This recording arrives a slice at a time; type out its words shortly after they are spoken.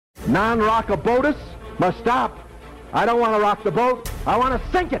non-rockabotus must stop. I don't want to rock the boat. I want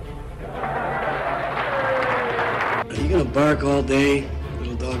to sink it. Are you going to bark all day,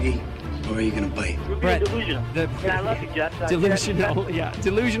 little doggy, or are you going to bite? We're being delusional. I love you, Jeff. Delusional, yeah.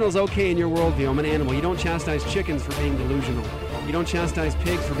 Delusional is okay in your worldview. I'm an animal. You don't chastise chickens for being delusional. You don't chastise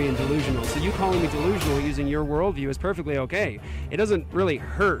pigs for being delusional. So you calling me delusional using your worldview is perfectly okay. It doesn't really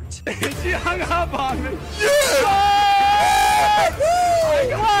hurt. She hung up on me.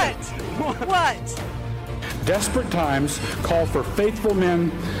 What? Desperate times call for faithful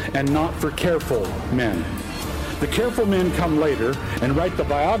men and not for careful men. The careful men come later and write the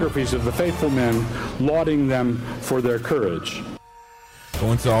biographies of the faithful men, lauding them for their courage.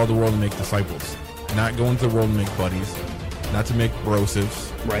 Go into all the world and make disciples. Not go into the world and make buddies. Not to make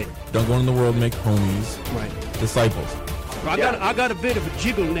brosives. Right. Don't go into the world and make homies. Right. Disciples. I got a bit of a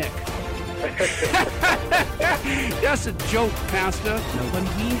jiggle neck. That's a joke, Pastor. When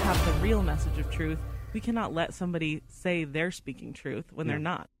we have the real message of truth, we cannot let somebody say they're speaking truth when they're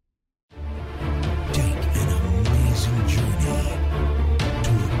not. Take an amazing journey to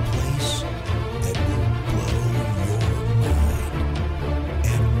a place that will blow your mind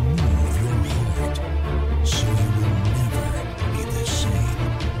and move your heart so you will never be the same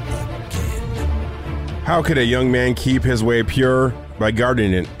again. How could a young man keep his way pure? By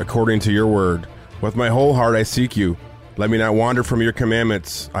guarding it according to your word. With my whole heart I seek you. Let me not wander from your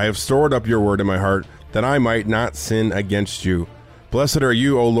commandments. I have stored up your word in my heart, that I might not sin against you. Blessed are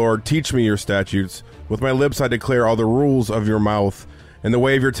you, O Lord. Teach me your statutes. With my lips I declare all the rules of your mouth. In the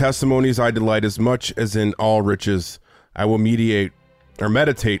way of your testimonies I delight as much as in all riches. I will meditate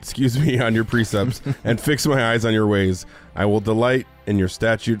on your precepts and fix my eyes on your ways. I will delight in your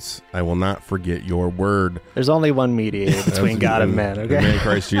statutes. I will not forget your word. There's only one mediator between God and man, okay? Man,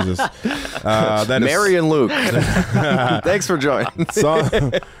 Christ Jesus. That Mary and Luke. Thanks for joining.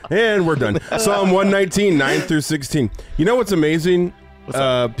 And we're done. Psalm 119, 9 through 16. You know what's amazing?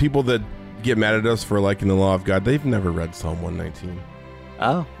 People that get mad at us for liking the law of God, they've never read Psalm 119.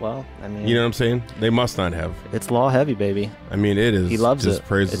 Oh, well, I mean... You know what I'm saying? They must not have. It's law heavy, baby. I mean, it is. He loves just it.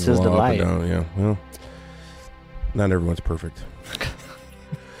 Praises it's his the law delight. Up and down. Yeah, well, not everyone's perfect.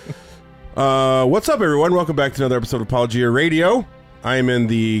 What's up, everyone? Welcome back to another episode of Apologia Radio. I am in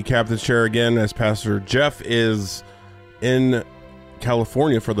the captain's chair again as Pastor Jeff is in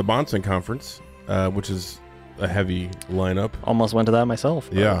California for the Bonson Conference, which is a heavy lineup. Almost went to that myself.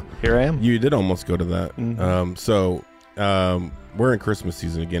 Yeah. Here I am. You did almost go to that. Mm-hmm. We're in Christmas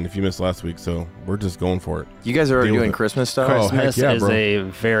season again, if you missed last week, so we're just going for it. You guys are already doing Christmas stuff? Christmas yeah, is bro. a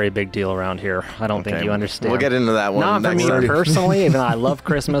very big deal around here. I don't think you understand. We'll get into that one Not for next me time. personally, even though I love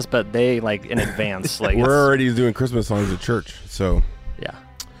Christmas, but they, like, in advance. Like, We're already doing Christmas songs at church, so... Yeah.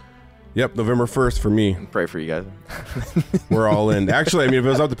 Yep, November 1st for me. Pray for you guys. We're all in. Actually, I mean, if it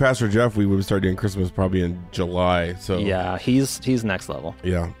was up to Pastor Jeff, we would start doing Christmas probably in July. So yeah, he's next level.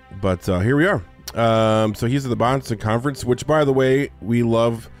 Yeah, but here we are. So he's at the Bonson Conference, which, by the way, we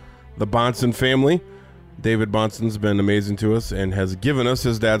love the Bonson family. David Bonson's been amazing to us and has given us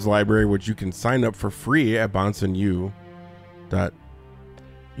his dad's library, which you can sign up for free at bonsonu.edu.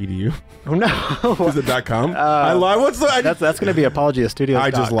 Oh no! Is it .com? I lied. What's the? That's going to be Apologia Studios.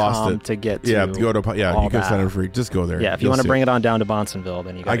 I just lost it to get to. Yeah, go to you can sign up free. Just go there. Yeah, if you want to bring it on down to Bonsonville,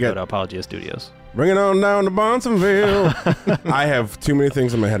 then you got to go to Apologia Studios. Bring it on down to Bonsonville. I have too many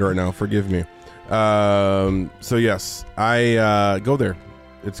things in my head right now. Forgive me. So yes, I go there.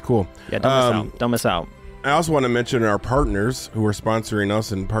 It's cool. Yeah, don't miss out. Don't miss out. I also want to mention our partners who are sponsoring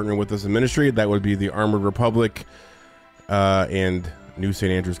us and partnering with us in ministry. That would be the Armored Republic and New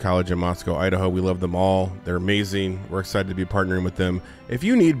St. Andrews College in Moscow, Idaho. We love them all. They're amazing. We're excited to be partnering with them. If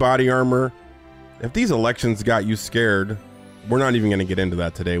you need body armor, if these elections got you scared, we're not even going to get into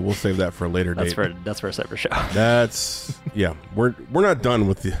that today. We'll save that for a later date. That's for a separate show. We're not done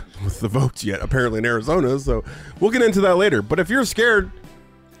with the votes yet, apparently, in Arizona, so we'll get into that later. But if you're scared,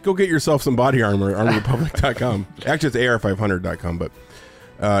 go get yourself some body armor, armorrepublic.com. Actually, it's ar500.com, but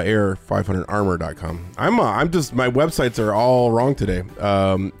ar500armor.com. I'm just, my websites are all wrong today.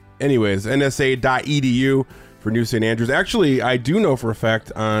 Anyways, nsa.edu for New St. Andrews. Actually, I do know for a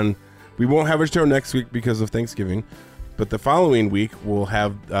fact we won't have a show next week because of Thanksgiving, but the following week we'll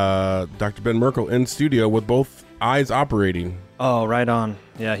have Dr. Ben Merkel in studio with both eyes operating. Oh, right on.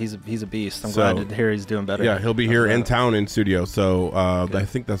 Yeah, he's a beast. I'm glad to hear he's doing better. Yeah, he'll be here in town in studio. So I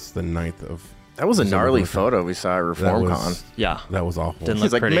think that's the 9th of... That was a gnarly photo we saw at ReformCon. Yeah. That was awful.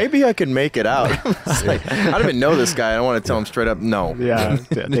 He's like, maybe I could make it out. Like, I don't even know this guy. I don't want to tell him straight up, no. Yeah,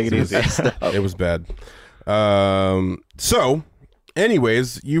 take it easy. It was bad. So,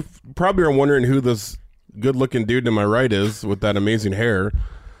 anyways, you probably are wondering who this good-looking dude to my right is with that amazing hair.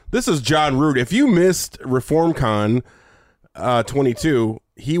 This is John Root. If you missed ReformCon 22,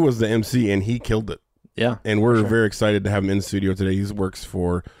 he was the MC and he killed it. Yeah. And we're very excited to have him in the studio today. He works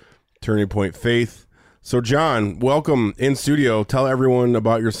for Turning Point Faith. So, John, welcome in studio. Tell everyone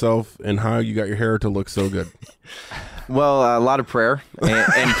about yourself and how you got your hair to look so good. Well, a lot of prayer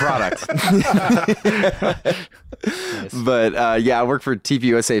and product. Nice. But I work for TP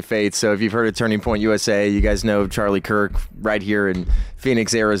USA Faith. So if you've heard of Turning Point USA, you guys know Charlie Kirk right here in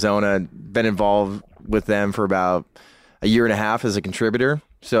Phoenix, Arizona. Been involved with them for about a year and a half as a contributor.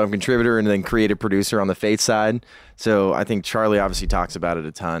 So I'm a contributor and then creative producer on the faith side. So I think Charlie obviously talks about it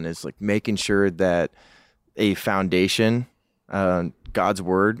a ton. Is like making sure that a foundation, God's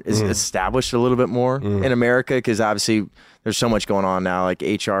word, is established a little bit more in America, because obviously there's so much going on now, like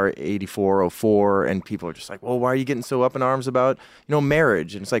HR 8404, and people are just like, well, why are you getting so up in arms about,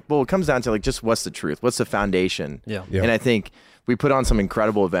 marriage? And it's like, well, it comes down to like, just what's the truth? What's the foundation? Yeah. And I think we put on some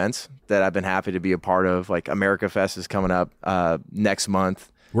incredible events that I've been happy to be a part of. Like America Fest is coming up next month.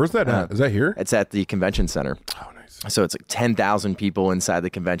 Where's that at? Is that here? It's at the convention center. Oh, nice. So it's like 10,000 people inside the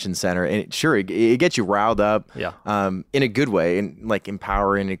convention center. And it gets you riled up in a good way, and like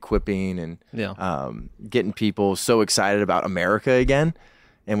empowering, equipping, and getting people so excited about America again.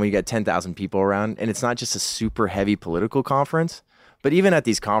 And when you got 10,000 people around, and it's not just a super heavy political conference, but even at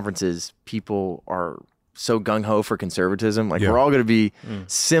these conferences, people are so gung-ho for conservatism. Like we're all going to be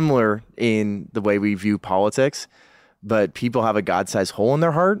similar in the way we view politics, but people have a God-sized hole in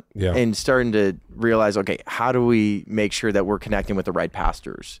their heart and starting to realize, okay, how do we make sure that we're connecting with the right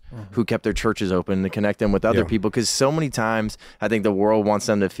pastors who kept their churches open, to connect them with other people? Because so many times I think the world wants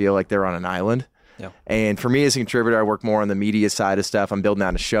them to feel like they're on an island. Yeah. And for me as a contributor, I work more on the media side of stuff. I'm building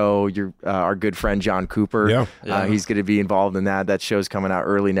out a show. Our good friend John Cooper, he's going to be involved in that. That show's coming out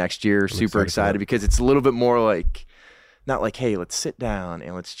early next year. Super excited because it's a little bit more like, not like, hey, let's sit down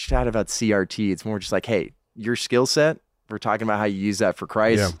and let's chat about CRT. It's more just like, hey, your skill set, we're talking about how you use that for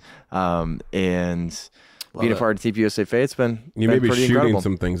Christ. And being a part of TPUSA Faith, it's been You may be pretty shooting incredible.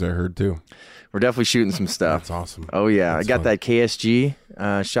 some things, I heard, too. We're definitely shooting some stuff. That's awesome. Oh, yeah. That's I got fun. that KSG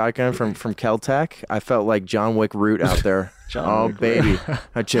shotgun from Keltec. I felt like John Wick Root out there. Baby.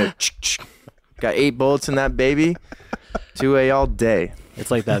 I got 8 bullets in that baby. 2A all day.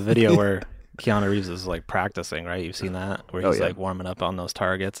 It's like that video where Keanu Reeves is like practicing, right? You've seen that? Where he's like warming up on those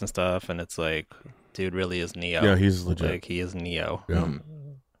targets and stuff. And it's like, dude really is Neo. Yeah, he's legit. Like, he is Neo. Yeah.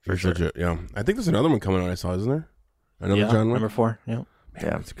 For sure. Legit, yeah. I think there's another one coming out I saw, isn't there? Another John Wick? number 4. Yeah.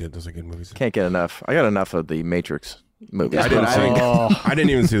 Man, that's good. Those are good movies. Can't get enough. I got enough of the Matrix movies. I didn't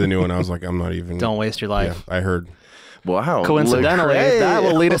even see the new one. I was like, I'm not even. Don't waste your life. Yeah, I heard. Wow. Coincidentally, that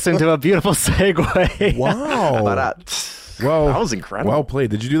will lead us into a beautiful segue. Wow. Well, that was incredible. Well played.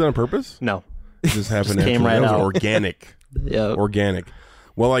 Did you do that on purpose? No. It just happened. Just came right that was out. organic. Organic.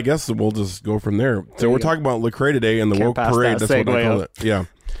 Well, I guess we'll just go from there. So we're talking about Lecrae today and the Can't woke pass parade. that That's what I segue call up. it. Yeah.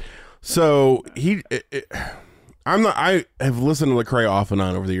 So I have listened to Lecrae off and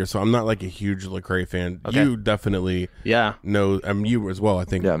on over the years, so I'm not like a huge Lecrae fan. Okay. You definitely know. I mean, you as well. I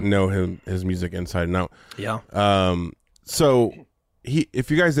think know his music inside and out. Yeah. So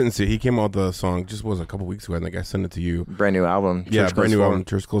if you guys didn't see it, he came out with the song just a couple weeks ago. I think I sent it to you. Brand new album. Yeah, brand new album,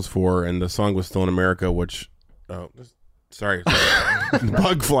 Church Close 4, and the song was Still in America, which sorry.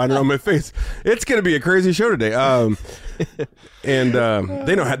 Bug flying around my face. It's gonna be a crazy show today. And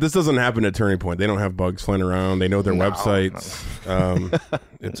they don't have, this doesn't happen at Turning Point. They don't have bugs flying around. They know their websites.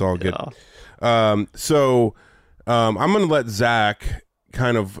 It's all good. So I'm gonna let Zach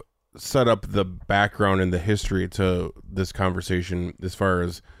kind of set up the background and the history to this conversation as far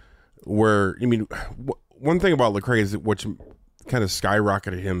as where, I mean, one thing about Lecrae is which kind of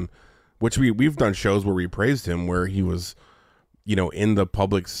skyrocketed him, which we've done shows where we praised him, where he was, in the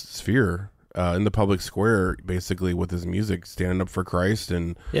public sphere, in the public square, basically with his music, standing up for Christ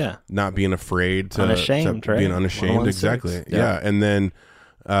and not being afraid to unashamed, right? Being unashamed, exactly. Yeah. And then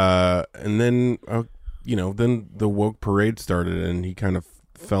then the woke parade started, and he kind of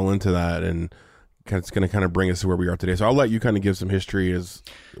fell into that, and it's going to kind of bring us to where we are today. So I'll let you kind of give some history as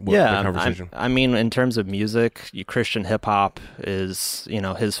the conversation. I mean, in terms of music, Christian hip hop is,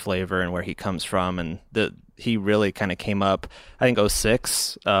 his flavor and where he comes from, and he really kind of came up. I think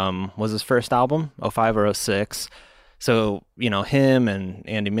 06 was his first album, 05 or 06. So, him and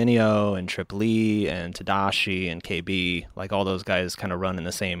Andy Mineo and Trip Lee and Tadashi and KB, like all those guys kind of run in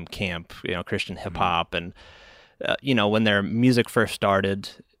the same camp, Christian hip hop. And, when their music first started,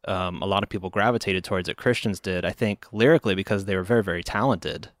 a lot of people gravitated towards it. Christians did, I think, lyrically, because they were very, very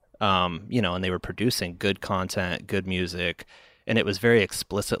talented, and they were producing good content, good music, and it was very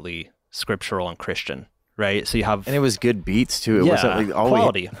explicitly scriptural and Christian, right? So you have, and it was good beats too. It wasn't like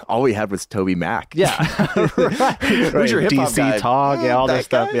quality. All we had was Toby Mac. Yeah, right. Who's your hip hop DC guy? Talk, all that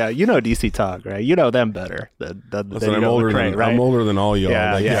stuff. Yeah, you know DC Talk, right? You know them better than Listen, I'm older I'm older than all y'all.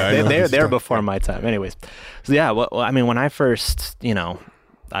 Yeah. They're before my time. Anyways, so yeah. Well, I mean, when I first,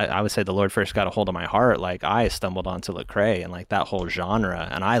 I would say the Lord first got a hold of my heart, like I stumbled onto Lecrae and like that whole genre,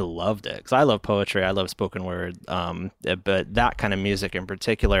 and I loved it because I love poetry, I love spoken word, but that kind of music in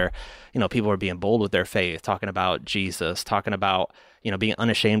particular, people were being bold with their faith, talking about Jesus, talking about being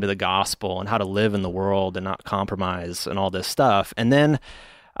unashamed of the gospel and how to live in the world and not compromise and all this stuff. And then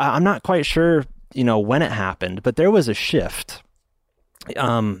I'm not quite sure when it happened, but there was a shift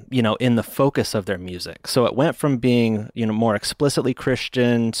in the focus of their music. So it went from being, more explicitly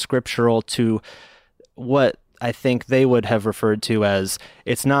Christian, scriptural, to what I think they would have referred to as,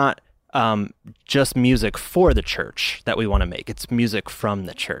 it's not just music for the church that we want to make. It's music from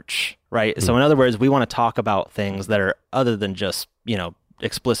the church, right? Mm-hmm. So in other words, we want to talk about things that are other than just,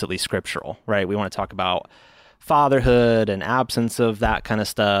 explicitly scriptural, right? We want to talk about fatherhood and absence of that kind of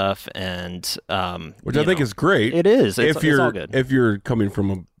stuff, and which I think is great. It is. It's all good if you're coming from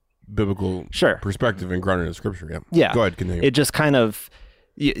a biblical perspective and grounded in scripture. Yeah. Go ahead, continue. It just kind of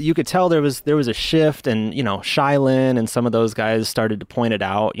you could tell there was a shift, and Shylin and some of those guys started to point it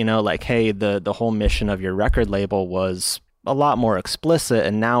out. Like, hey, the whole mission of your record label was a lot more explicit,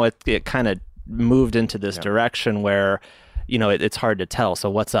 and now it kind of moved into this direction where it's hard to tell. So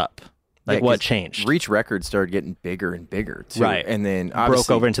what's up? Like, what changed? Reach Records started getting bigger and bigger too. Right. And then broke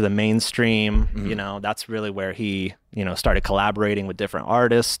over into the mainstream. Mm-hmm. That's really where he, started collaborating with different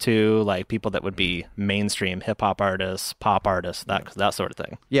artists too, like people that would be mainstream hip hop artists, pop artists, that sort of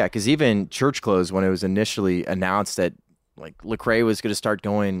thing. Yeah, because even Church Clothes, when it was initially announced that like Lecrae was going to start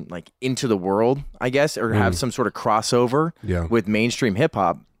going like into the world, I guess, or have some sort of crossover with mainstream hip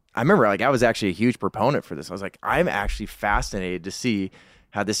hop, I remember like I was actually a huge proponent for this. I was like, I'm actually fascinated to see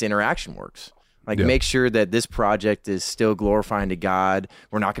how this interaction works. Like, make sure that this project is still glorifying to God.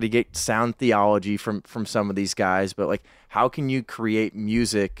 We're not going to get sound theology from some of these guys, but like, how can you create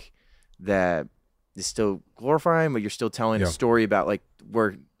music that is still glorifying, but you're still telling a story about like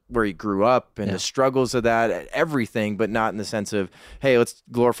where he grew up and the struggles of that, everything, but not in the sense of, hey, let's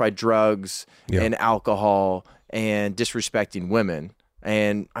glorify drugs and alcohol and disrespecting women.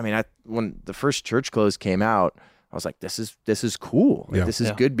 And I mean, when the first Church Clothes came out, I was like, this is cool. Like, this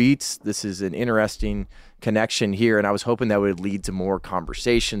is good beats. This is an interesting connection here. And I was hoping that would lead to more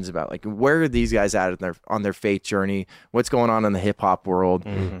conversations about like, where are these guys at on their faith journey? What's going on in the hip hop world?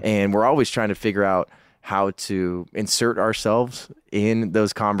 Mm-hmm. And we're always trying to figure out how to insert ourselves in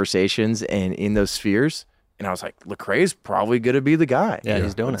those conversations and in those spheres. And I was like, Lecrae's probably going to be the guy. Yeah,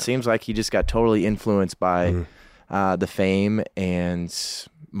 he's doing it. It seems like he just got totally influenced by the fame and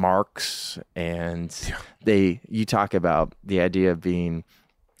Marx, and you talk about the idea of being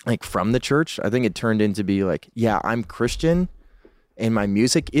like from the church. I think it turned into be like, I'm Christian and my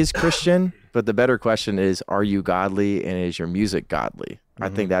music is Christian, but the better question is, are you godly and is your music godly? I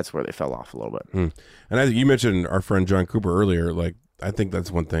think that's where they fell off a little bit. And I think you mentioned our friend John Cooper earlier. Like, I think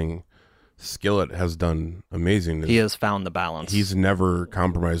that's one thing Skillet has done amazing. He has found the balance. He's never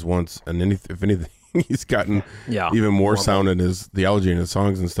compromised once, and if anything, he's gotten even more sound in his theology and his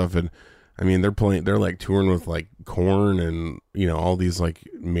songs and stuff. And I mean, they're like touring with like Korn and all these like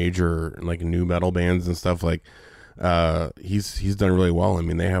major like new metal bands and stuff. Like he's done really well. I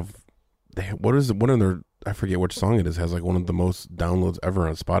mean, they have what is it? One of their, I forget which song it is, has like one of the most downloads ever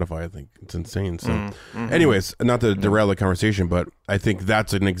on Spotify. I think it's insane. So anyways, not to derail the conversation, but I think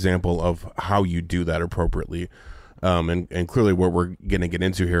that's an example of how you do that appropriately. And clearly what we're going to get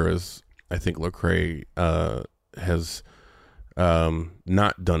into here is, I think Lecrae has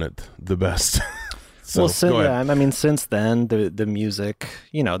not done it the best. So, since then, the music,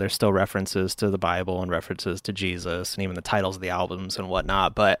 there's still references to the Bible and references to Jesus and even the titles of the albums and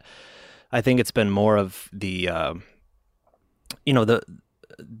whatnot. But I think it's been more of the,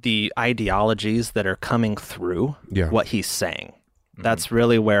 the ideologies that are coming through what he's saying. That's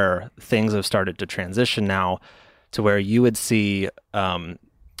really where things have started to transition now, to where you would see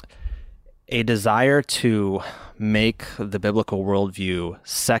a desire to make the biblical worldview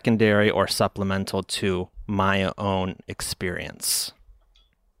secondary or supplemental to my own experience.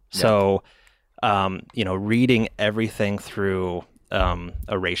 So, reading everything through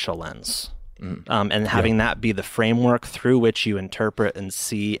a racial lens, and having that be the framework through which you interpret and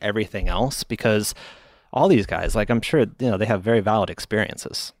see everything else, because all these guys, like, I'm sure, they have very valid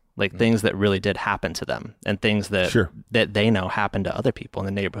experiences. Like things that really did happen to them, and things that that they know happened to other people in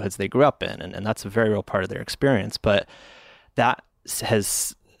the neighborhoods they grew up in, and that's a very real part of their experience. But that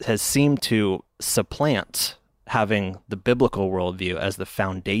has has seemed to supplant having the biblical worldview as the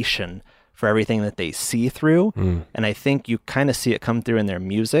foundation for everything that they see through. And I think you kind of see it come through in their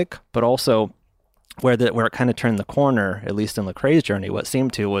music, but also where it kind of turned the corner, at least in Lecrae's journey, what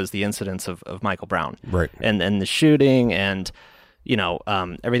seemed to was the incidents of Michael Brown. Right. And the shooting and,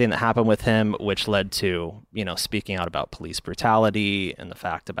 everything that happened with him, which led to, speaking out about police brutality and the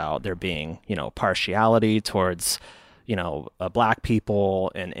fact about there being, partiality towards, black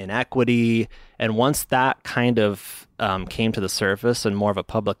people and inequity. And once that kind of came to the surface and more of a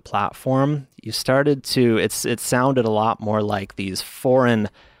public platform, you started to, it sounded a lot more like these foreign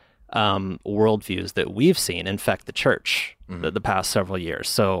worldviews that we've seen infect the church the past several years.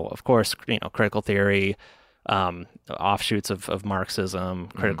 So, of course, critical theory, offshoots of Marxism,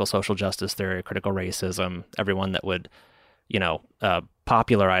 critical social justice theory, critical racism, everyone that would,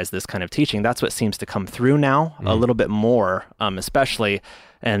 popularize this kind of teaching. That's what seems to come through now a little bit more, especially,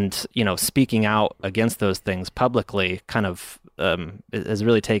 and, speaking out against those things publicly kind of has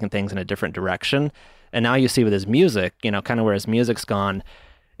really taken things in a different direction. And now you see with his music, kind of where his music's gone,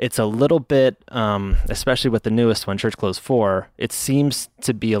 it's a little bit, especially with the newest one, Church Clothes 4, it seems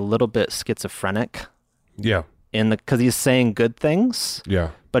to be a little bit schizophrenic. Yeah. Because he's saying good things.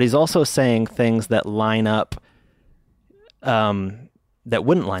 Yeah. But he's also saying things that line up, that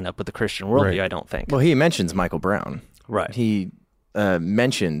wouldn't line up with the Christian worldview, I don't think. Well, he mentions Michael Brown. Right. He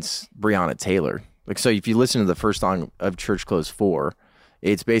mentions Breonna Taylor. Like, so if you listen to the first song of Church Clothes 4,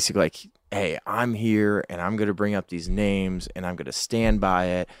 it's basically like, hey, I'm here and I'm going to bring up these names and I'm going to stand by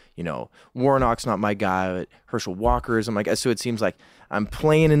it. Warnock's not my guy, but Herschel Walker isn't my guy. So it seems like I'm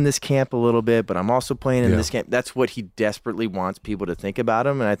playing in this camp a little bit, but I'm also playing in this camp. That's what he desperately wants people to think about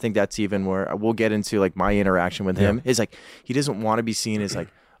him. And I think that's even where we'll get into like my interaction with him is like, he doesn't want to be seen as like,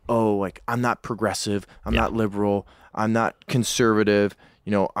 oh, like I'm not progressive. I'm not liberal. I'm not conservative.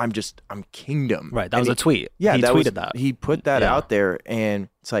 I'm kingdom. Right. That was a tweet. Yeah. He tweeted that. He put that out there and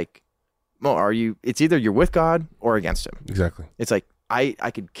it's like, well, it's either you're with God or against him. Exactly. It's like,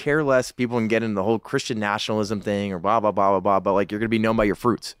 I could care less. People can get into the whole Christian nationalism thing or blah, blah, blah, blah, blah. But like, you're going to be known by your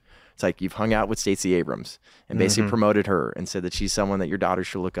fruits. It's like you've hung out with Stacey Abrams and basically promoted her and said that she's someone that your daughter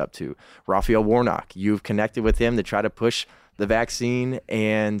should look up to. Raphael Warnock, you've connected with him to try to push the vaccine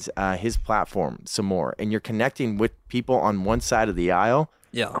and his platform some more. And you're connecting with people on one side of the aisle.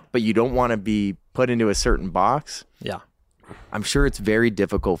 Yeah. But you don't want to be put into a certain box. Yeah. I'm sure it's very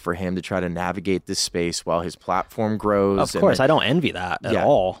difficult for him to try to navigate this space while his platform grows. Of course, I don't envy that at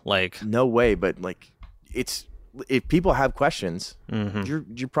all. Like, no way. But like, it's if people have questions,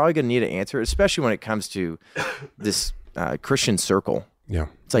 you're probably going to need an answer, especially when it comes to this Christian circle. Yeah,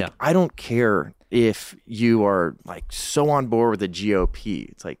 it's like I don't care if you are like so on board with the GOP.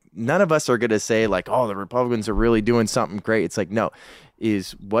 It's like none of us are going to say like, oh, the Republicans are really doing something great. It's like, no,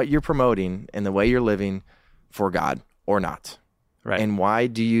 is what you're promoting and the way you're living for God or not? Right. And why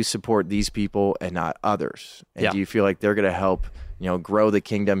do you support these people and not others? And do you feel like they're going to help, grow the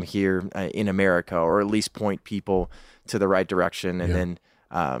kingdom here in America, or at least point people to the right direction? And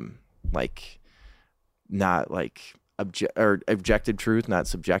then, not like objective truth, not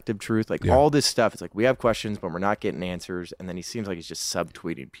subjective truth. Like all this stuff. It's like we have questions, but we're not getting answers. And then he seems like he's just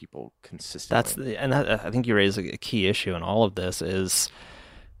subtweeting people consistently. I think you raise a key issue in all of this is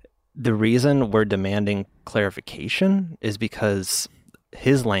the reason we're demanding clarification is because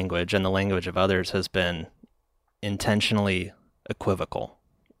his language and the language of others has been intentionally equivocal.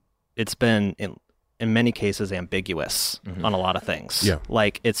 It's been in many cases ambiguous on a lot of things. Yeah.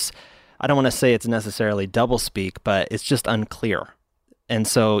 Like I don't want to say it's necessarily doublespeak, but it's just unclear. And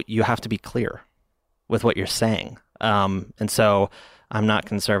so you have to be clear with what you're saying. And so I'm not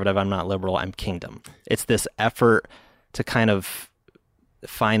conservative, I'm not liberal, I'm kingdom. It's this effort to kind of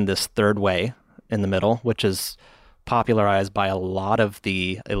find this third way in the middle, which is popularized by a lot of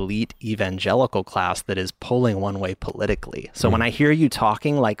the elite evangelical class that is pulling one way politically. So when I hear you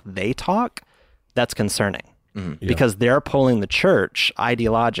talking like they talk, that's concerning because they're pulling the church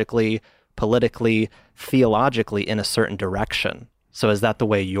ideologically, politically, theologically in a certain direction. So is that the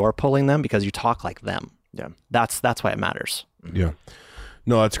way you're pulling them? Because you talk like them. Yeah. That's why it matters. Yeah.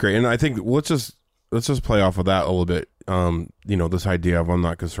 No, that's great. And I think let's just play off of that a little bit. This idea of I'm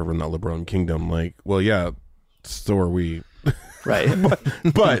not conservative, not liberal, I'm kingdom. Like, well, yeah, so are we. Right.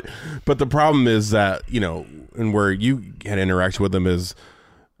 but the problem is that, and where you had interaction with them is,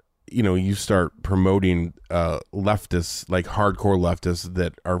 you start promoting leftists, like hardcore leftists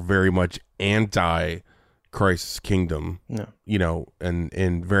that are very much anti Christ's kingdom,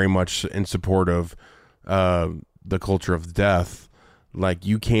 and very much in support of the culture of death. Like,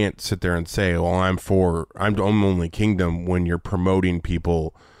 you can't sit there and say, well, I'm only kingdom when you're promoting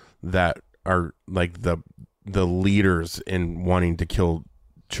people that are like the leaders in wanting to kill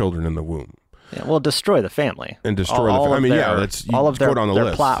children in the womb. Yeah, well, destroy the family and destroy the family. I mean, that's all of their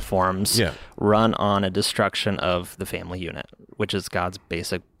list. Platforms run on a destruction of the family unit, which is God's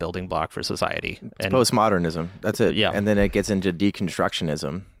basic building block for society. It's postmodernism. That's it. Yeah, and then it gets into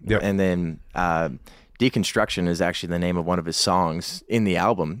deconstructionism. Yep. And then Deconstruction is actually the name of one of his songs in the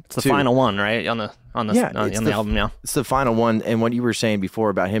album. It's the final one, right? On the album, yeah. It's the final one. And what you were saying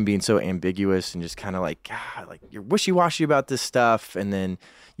before about him being so ambiguous and just kind of like you're wishy-washy about this stuff, and then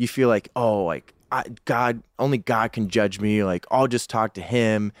you feel like, only God can judge me. Like, I'll just talk to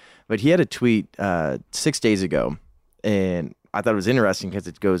him. But he had a tweet 6 days ago, and I thought it was interesting because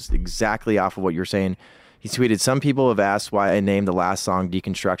it goes exactly off of what you're saying. He tweeted, "Some people have asked why I named the last song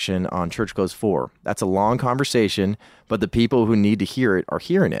Deconstruction on Church Goes 4. That's a long conversation, but the people who need to hear it are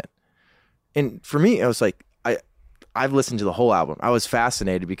hearing it." And for me, I was like, I've listened to the whole album. I was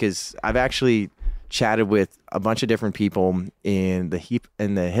fascinated because I've actually chatted with a bunch of different people in the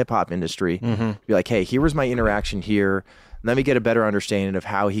hip hop industry. Mm-hmm. Be like, hey, here was my interaction here. Let me get a better understanding of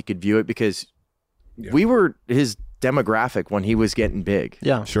how he could view it, because we were his demographic when he was getting big.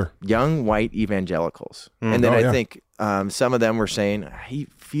 Yeah, sure. Young white evangelicals. And then I think some of them were saying he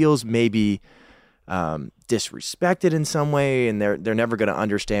feels maybe disrespected in some way, and they're never going to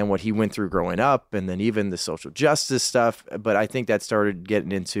understand what he went through growing up, and then even the social justice stuff. But I think that started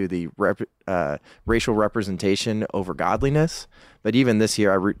getting into the racial representation over godliness. But even this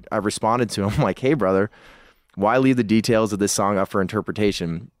year, I responded to him like, hey, brother, why leave the details of this song up for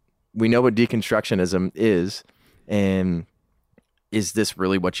interpretation? We know what deconstructionism is. And is this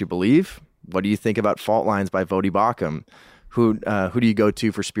really what you believe? What do you think about Fault Lines by Voddie Baucham? Who do you go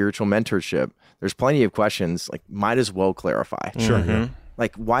to for spiritual mentorship? There's plenty of questions. Like, might as well clarify. Sure. Mm-hmm.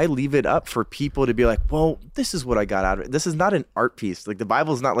 Like, why leave it up for people to be like, well, this is what I got out of it. This is not an art piece. Like, the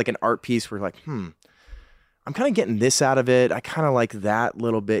Bible is not like an art piece where like, I'm kind of getting this out of it. I kind of like that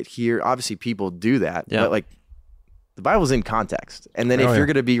little bit here. Obviously, people do that. Yeah. But like, the Bible's in context. And then if you're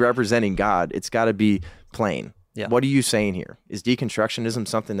going to be representing God, it's got to be plain. Yeah. What are you saying here? Is deconstructionism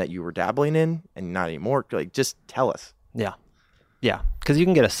something that you were dabbling in and not anymore? Like, just tell us. Yeah. Yeah. Because you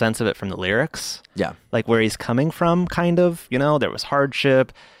can get a sense of it from the lyrics. Yeah. Like where he's coming from, kind of, there was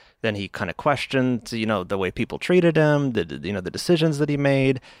hardship. Then he kind of questioned, the way people treated him, the decisions that he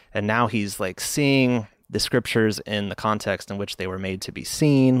made. And now he's like seeing the scriptures in the context in which they were made to be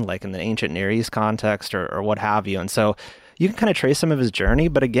seen, like in the ancient Near East context or what have you. And so you can kind of trace some of his journey.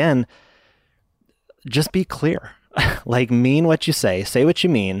 But again, just be clear. Like, mean what you say what you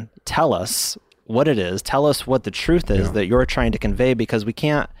mean, tell us what it is, tell us what the truth is that you're trying to convey, because we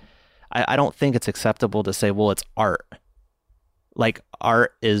can't, I don't think it's acceptable to say, well, it's art. Like,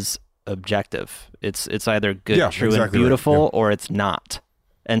 art is objective. It's either good, true, and beautiful, or it's not.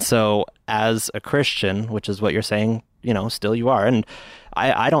 And so as a Christian, which is what you're saying, still you are, and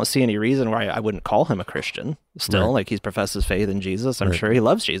I don't see any reason why I wouldn't call him a Christian still. Right. Like, he's professed his faith in Jesus. I'm sure he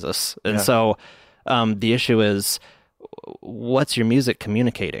loves Jesus. And so the issue is, what's your music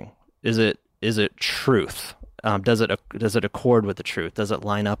communicating? Is it truth? Does it accord with the truth? Does it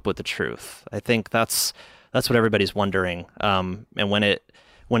line up with the truth? I think that's what everybody's wondering. And when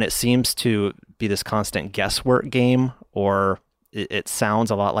it seems to be this constant guesswork game, or it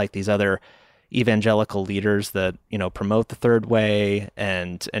sounds a lot like these other evangelical leaders that promote the third way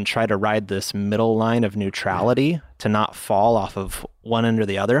and try to ride this middle line of neutrality to not fall off of one end or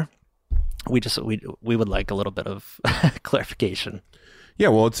the other. We would like a little bit of clarification. Yeah,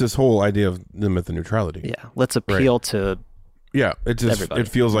 well, it's this whole idea of the myth of neutrality. Yeah, let's appeal to it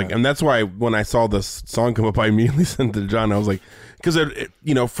feels like, and that's why when I saw this song come up, I immediately sent it to John. I was like, because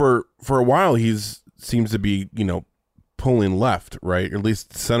for a while seems to be pulling left, right, or at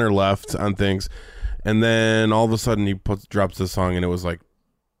least center left on things, and then all of a sudden he drops this song, and it was like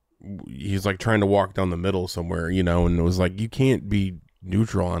he's like trying to walk down the middle somewhere, and it was like, you can't be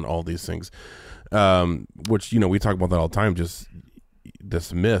neutral on all these things, which we talk about that all the time, just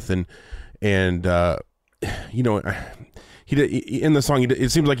this myth, and he in the song,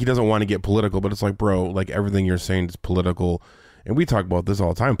 it seems like he doesn't want to get political, but it's like, bro, like everything you're saying is political, and we talk about this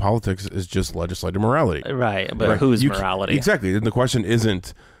all the time. Politics is just legislative morality, right? But whose morality? Exactly. And the question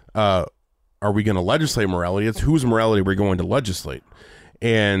isn't are we going to legislate morality? It's whose morality we're going to legislate.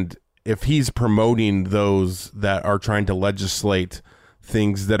 And if he's promoting those that are trying to legislate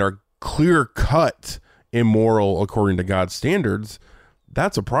things that are clear-cut immoral according to God's standards,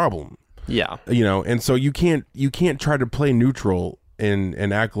 that's a problem. Yeah. And so you can't try to play neutral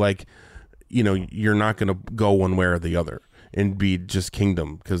and act like, you're not going to go one way or the other. and be just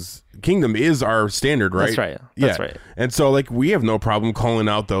kingdom, because kingdom is our standard, right? That's right. That's right. And so like we have no problem calling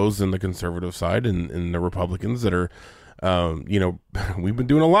out those in the conservative side and the Republicans that are, we've been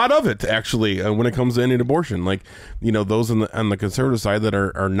doing a lot of it actually when it comes to ending abortion. Like, those on the conservative side that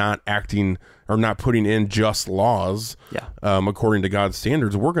are not acting or not putting in just laws, according to God's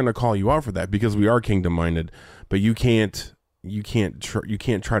standards, we're going to call you out for that because we are kingdom minded. But you can't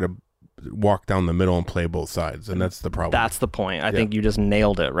try to walk down the middle and play both sides, and that's the problem. That's the point. I think you just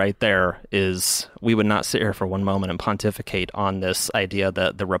nailed it right there. Is we would not sit here for one moment and pontificate on this idea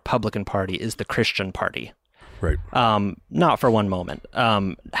that the Republican Party is the Christian party. Right. Not for one moment.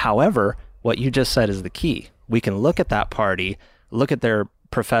 However, what you just said is the key. We can look at that party, look at their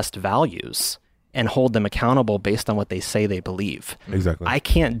professed values, and hold them accountable based on what they say they believe. Exactly. I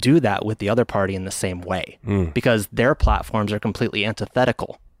can't do that with the other party in the same way because their platforms are completely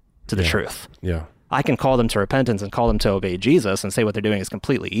antithetical to the truth. Yeah. I can call them to repentance and call them to obey Jesus and say what they're doing is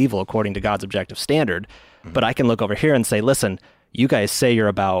completely evil according to God's objective standard. But I can look over here and say, listen, you guys say you're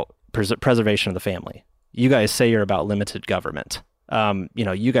about preservation of the family. You guys say you're about limited government.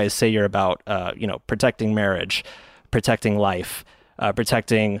 You guys say you're about, protecting marriage, protecting life,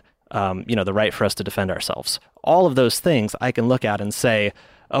 protecting, the right for us to defend ourselves. All of those things I can look at and say,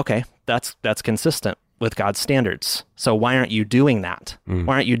 okay, that's consistent with God's standards. So why aren't you doing that?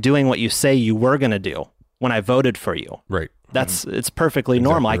 Why aren't you doing what you say you were going to do when I voted for you? Right. It's perfectly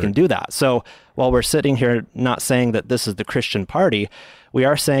normal. I can do that. So while we're sitting here not saying that this is the Christian party, we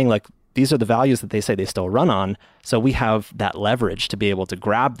are saying like, these are the values that they say they still run on. So we have that leverage to be able to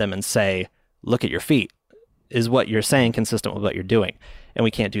grab them and say, look at your feet. Is what you're saying consistent with what you're doing? And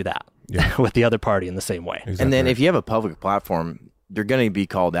we can't do that with the other party in the same way. Exactly. And then if you have a public platform, you're going to be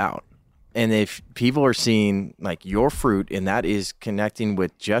called out. And if people are seeing like your fruit, and that is connecting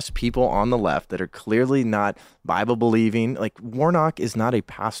with just people on the left that are clearly not Bible believing, like Warnock is not a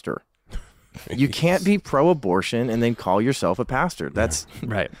pastor. You can't be pro-abortion and then call yourself a pastor. That's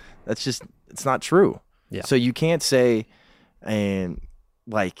right. That's just, it's not true. Yeah. So you can't say, and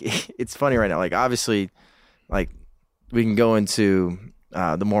like, it's funny right now. Like, obviously, like we can go into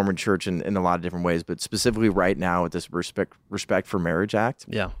the Mormon church in a lot of different ways, but specifically right now with this Respect for Marriage Act.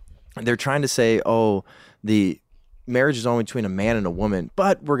 Yeah. They're trying to say, oh, the marriage is only between a man and a woman,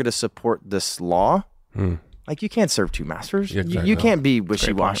 but we're going to support this law. Like, you can't serve two masters. Yeah, exactly. You can't be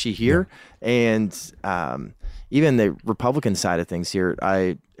wishy-washy here. Yeah. And even the Republican side of things here,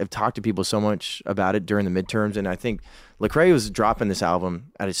 I have talked to people so much about it during the midterms, and I think Lecrae was dropping this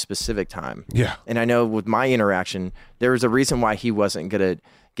album at a specific time. Yeah. And I know with my interaction, there was a reason why he wasn't going to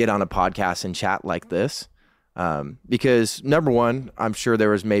get on a podcast and chat like this. Because number one, I'm sure there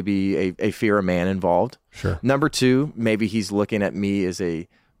was maybe a fear of man involved. Sure. Number two, maybe he's looking at me as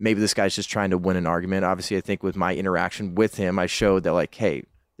maybe this guy's just trying to win an argument. Obviously, I think with my interaction with him, I showed that like, hey,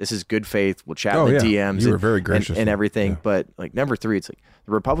 this is good faith. We'll chat in the DMs. You were very gracious and everything. Yeah. But like number three, it's like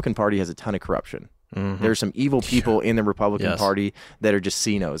the Republican Party has a ton of corruption. There's some evil people in the Republican Party that are just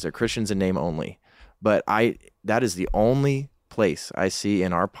CNOs. They're Christians in name only. But that is the only place I see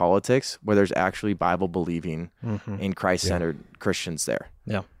in our politics where there's actually Bible believing and Christ-centered Christians there.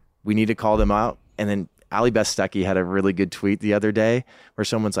 Yeah. We need to call them out. And then Ali Beth Stuckey had a really good tweet the other day where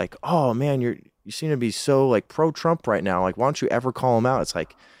someone's like, oh man, you seem to be so like pro-Trump right now. Like, why don't you ever call them out? It's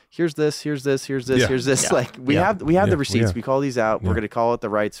like, here's this. Here's this. Yeah. Like we have the receipts. We call these out. We're going to call it the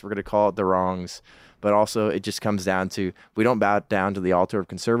rights. We're going to call it the wrongs. But also it just comes down to, we don't bow down to the altar of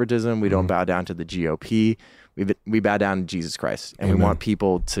conservatism. We don't bow down to the GOP. We bow down to Jesus Christ. And we want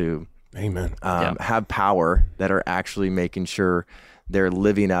people to have power that are actually making sure they're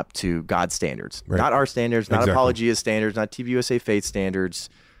living up to God's standards. Right. Not our standards, not Apologia standards, not TVUSA faith standards,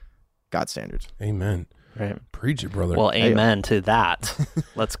 God's standards. Amen. Right. Preach it, brother. Well, amen to that.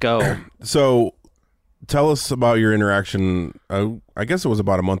 Let's go. So tell us about your interaction. I guess it was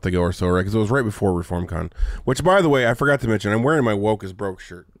about a month ago or so, right? Because it was right before ReformCon, which, by the way, I forgot to mention, I'm wearing my Woke is Broke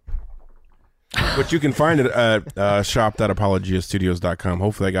shirt, which you can find it at shop.apologiastudios.com.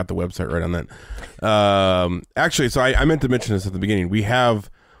 Hopefully I got the website right on that. Actually, so I meant to mention this at the beginning. We have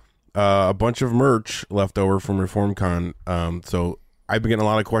a bunch of merch left over from ReformCon. So I've been getting a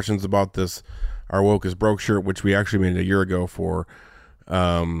lot of questions about this, our Woke is Broke shirt, which we actually made a year ago for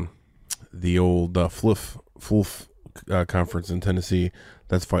the old FLUF conference in Tennessee.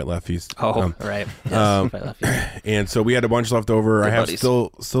 That's Fight Laugh Feast. Oh, right. Yes, Fight Laugh Feast. And so we had a bunch left over. Good I have buddies.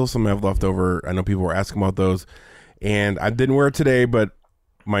 still some have left over. I know people were asking about those, and I didn't wear it today. But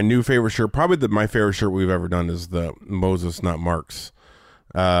my new favorite shirt, probably my favorite shirt we've ever done, is the Moses Not Marx.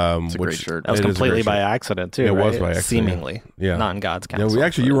 It's a great shirt. That was completely by accident too. It right? was by accident. Seemingly, yeah. Not in God's counsel. Yeah,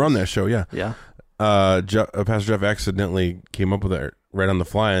 you were on that show. Yeah. Yeah. Pastor Jeff accidentally came up with it right on the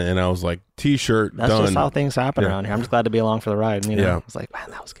fly, and I was like, T-shirt, That's done. just how things happen around here. I'm just glad to be along for the ride. You know, Yeah. I was like, man,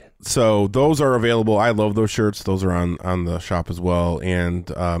 that was good. So those are available. I love those shirts. Those are on the shop as well.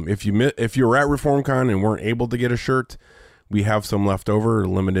 And if you were at ReformCon and weren't able to get a shirt, we have some left over,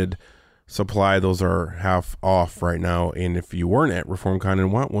 limited supply. Those are half off right now. And if you weren't at ReformCon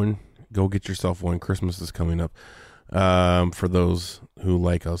and want one, go get yourself one. Christmas is coming up. For those who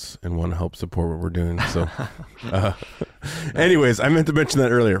like us and want to help support what we're doing. So, anyways, I meant to mention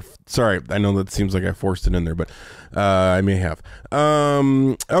that earlier. Sorry, I know that seems like I forced it in there, but I may have.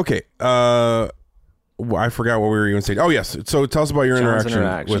 Okay. I forgot what we were even saying. Oh yes. So tell us about your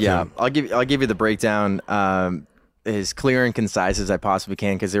interaction with him. I'll give you the breakdown as clear and concise as I possibly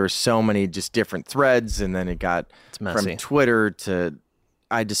can, because there were so many just different threads, and then it got from Twitter to.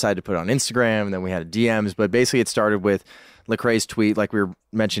 I decided to put it on Instagram, and then we had DMs. But basically, it started with Lecrae's tweet, like we were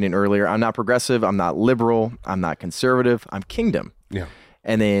mentioning earlier. I'm not progressive. I'm not liberal. I'm not conservative. I'm kingdom. Yeah.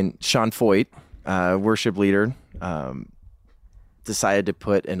 And then Sean Foyt, worship leader, decided to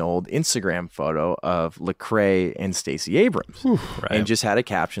put an old Instagram photo of Lecrae and Stacey Abrams, and just had a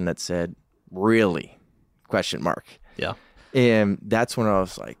caption that said, "Really?" ? Yeah. And that's when I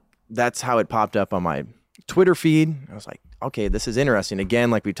was like, that's how it popped up on my Twitter feed. I was like, okay, this is interesting.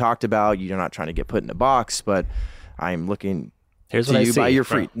 Again, like we talked about, you're not trying to get put in a box, but I'm looking Here's to what I you see. by your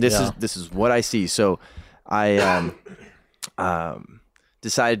feet. This is what I see. So I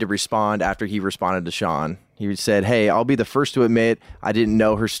decided to respond after he responded to Sean. He said, "Hey, I'll be the first to admit I didn't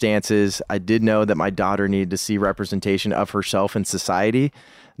know her stances. I did know that my daughter needed to see representation of herself in society.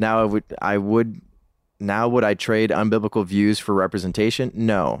 Now would I trade unbiblical views for representation?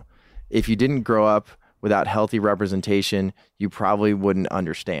 No. If you didn't grow up without healthy representation, you probably wouldn't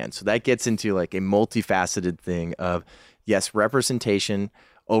understand." So that gets into like a multifaceted thing of, yes, representation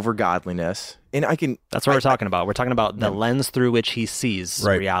over godliness. And that's what we're talking about. We're talking about the lens through which he sees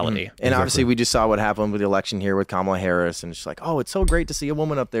reality. Mm-hmm. And obviously we just saw what happened with the election here with Kamala Harris, and it's like, oh, it's so great to see a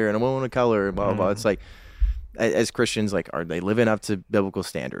woman up there and a woman of color and blah, blah, blah. It's like, as Christians, like, are they living up to biblical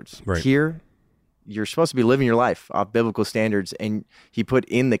standards? Right. Here, you're supposed to be living your life off biblical standards. And he put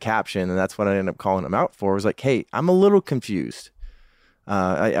in the caption, and that's what I ended up calling him out for, was like, hey, I'm a little confused.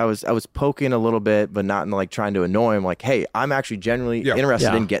 I was poking a little bit, but not in like trying to annoy him. Like, hey, I'm actually genuinely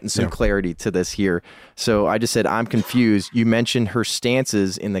interested in getting some clarity to this here. So I just said, I'm confused. You mentioned her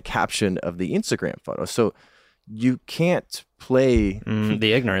stances in the caption of the Instagram photo. So you can't play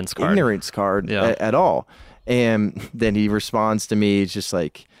the ignorance card at all. And then he responds to me, it's just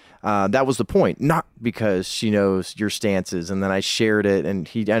like, that was the point, not because she knows your stances. And then I shared it, and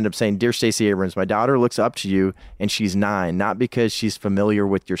he ended up saying, "Dear Stacey Abrams, my daughter looks up to you, and she's 9, not because she's familiar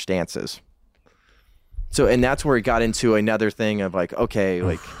with your stances." So, and that's where it got into another thing of like, okay,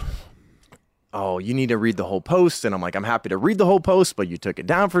 like, oh, you need to read the whole post. And I'm like, I'm happy to read the whole post, but you took it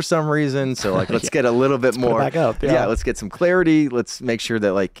down for some reason. So like, let's get a little bit more. Put it back up. Yeah, let's get some clarity. Let's make sure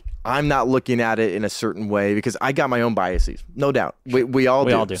that like I'm not looking at it in a certain way, because I got my own biases, no doubt. We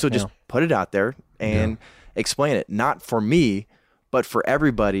all do. So just put it out there and explain it, not for me, but for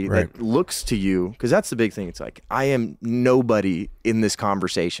everybody that looks to you. Because that's the big thing. It's like, I am nobody in this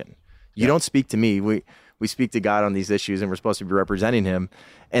conversation. You don't speak to me. We speak to God on these issues, and we're supposed to be representing him.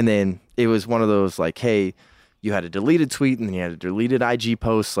 And then it was one of those like, hey, you had a deleted tweet, and then you had a deleted IG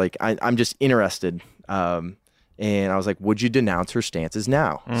post. Like, I'm just interested. And I was like, would you denounce her stances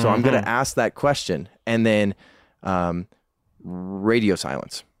now? So I'm going to ask that question. And then radio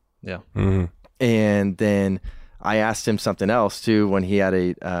silence. Yeah. Mm-hmm. And then I asked him something else too when he had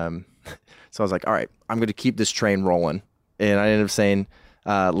a so I was like, all right, I'm going to keep this train rolling. And I ended up saying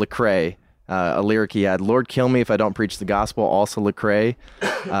Lecrae, a lyric he had, "Lord, kill me if I don't preach the gospel." Also Lecrae.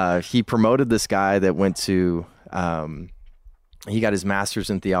 He promoted this guy that went to he got his master's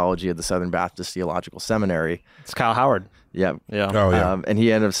in theology at the Southern Baptist Theological Seminary. It's Kyle Howard. Yeah. Yeah. Oh, yeah. And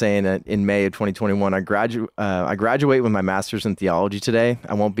he ended up saying that in May of 2021, I graduate with my master's in theology today.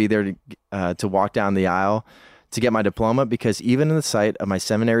 I won't be there to walk down the aisle to get my diploma, because even in the sight of my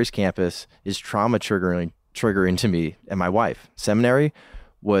seminary's campus is trauma triggering to me and my wife. Seminary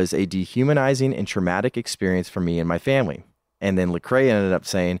was a dehumanizing and traumatic experience for me and my family. And then Lecrae ended up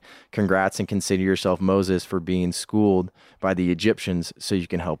saying, "Congrats, and consider yourself Moses for being schooled by the Egyptians so you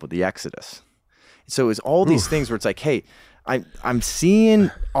can help with the Exodus." So it's all these things where it's like, hey, I'm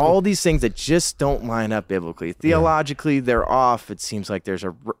seeing all these things that just don't line up biblically. Theologically, they're off. It seems like there's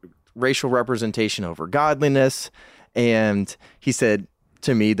a racial representation over godliness. And he said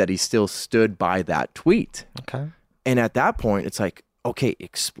to me that he still stood by that tweet. Okay. And at that point, it's like, okay,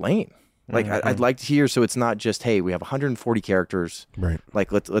 explain. Like I'd like to hear, so it's not just, hey, we have 140 characters. Right.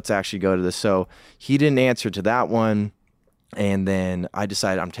 Like let's actually go to this. So he didn't answer to that one. And then I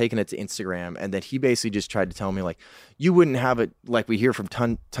decided I'm taking it to Instagram. And then he basically just tried to tell me, like, you wouldn't have it, like we hear from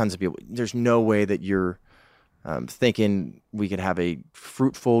tons of people. There's no way that you're thinking we could have a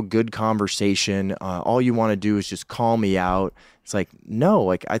fruitful, good conversation. All you want to do is just call me out. It's like, no,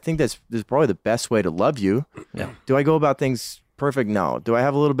 like, I think this is probably the best way to love you. Yeah. Do I go about things perfect? No. Do I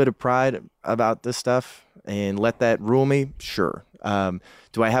have a little bit of pride about this stuff and let that rule me? Sure.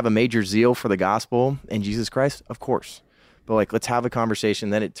 Do I have a major zeal for the gospel and Jesus Christ? Of course. But like, let's have a conversation.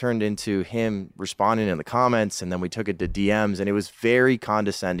 Then it turned into him responding in the comments, and then we took it to DMs, and it was very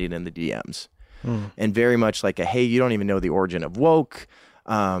condescending in the DMs, and very much like a, hey, you don't even know the origin of woke.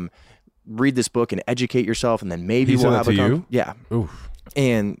 Read this book and educate yourself, and then maybe we'll have a conversation. Yeah. Oof.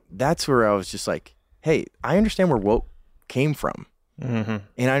 And that's where I was just like, hey, I understand where woke came from, and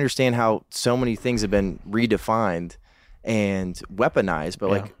I understand how so many things have been redefined and weaponized.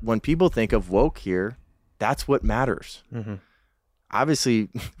 But like, when people think of woke here, that's what matters. Obviously,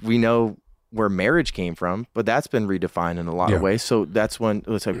 we know where marriage came from, but that's been redefined in a lot of ways. So that's when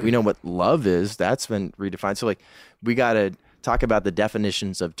it's like, we know what love is. That's been redefined. So like, we got to talk about the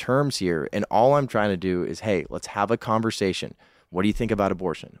definitions of terms here. And all I'm trying to do is, hey, let's have a conversation. What do you think about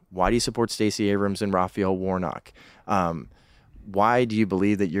abortion? Why do you support Stacey Abrams and Raphael Warnock? Why do you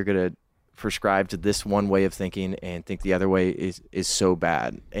believe that you're going to prescribe to this one way of thinking and think the other way is so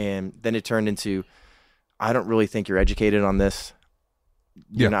bad? And then it turned into, I don't really think you're educated on this.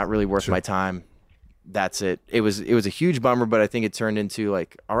 You're not really worth my time. That's it. It was a huge bummer, but I think it turned into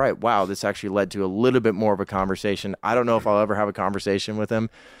like, all right, wow, this actually led to a little bit more of a conversation. I don't know if I'll ever have a conversation with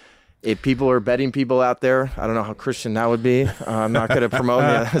him. If people are betting people out there, I don't know how Christian that would be. I'm not going to promote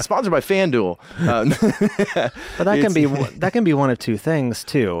it. Sponsored by FanDuel. But that can be one of two things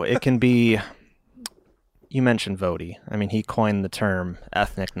too. It can be, you mentioned Vody. I mean, he coined the term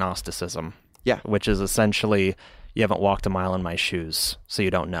ethnic Gnosticism. Yeah. Which is essentially, you haven't walked a mile in my shoes, so you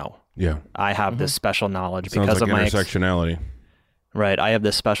don't know. Yeah. I have this special knowledge Sounds because like of my intersectionality. Right. I have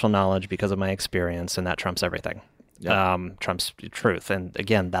this special knowledge because of my experience, and that trumps everything. Yeah. Trumps truth. And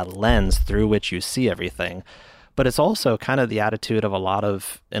again, that lens through which you see everything. But it's also kind of the attitude of a lot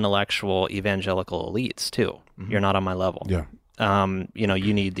of intellectual evangelical elites too. You're not on my level. Yeah.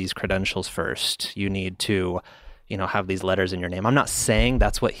 You need these credentials first. You need to, have these letters in your name. I'm not saying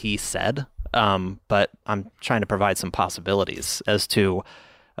that's what he said. But I'm trying to provide some possibilities as to,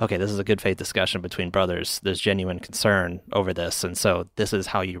 okay, this is a good faith discussion between brothers. There's genuine concern over this. And so this is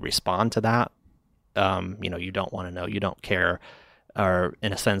how you respond to that. You don't want to know, you don't care, or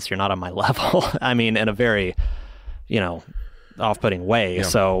in a sense, you're not on my level. I mean, in a very, off-putting way. Yeah.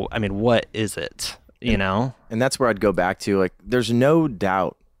 So, I mean, what is it, And that's where I'd go back to, like, there's no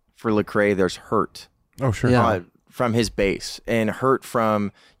doubt for Lecrae, there's hurt. Oh, sure. Yeah. From his base, and hurt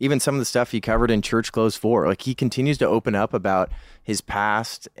from even some of the stuff he covered in Church Clothes 4. Like, he continues to open up about his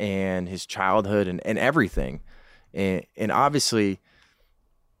past and his childhood and everything. And obviously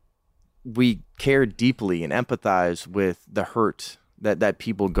we care deeply and empathize with the hurt that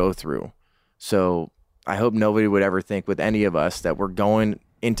people go through. So I hope nobody would ever think with any of us that we're going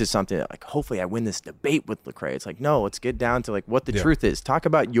into something that, like, hopefully I win this debate with Lecrae. It's like, no, let's get down to like what the truth is. Talk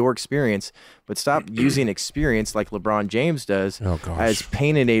about your experience, but stop using experience like LeBron James does as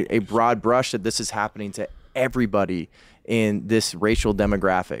painting a broad brush that this is happening to everybody in this racial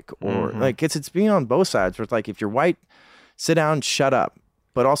demographic. Or like it's being on both sides where it's like, if you're white, sit down, shut up.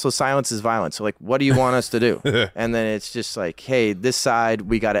 But also silence is violence. So like, what do you want us to do? And then it's just like, hey, this side,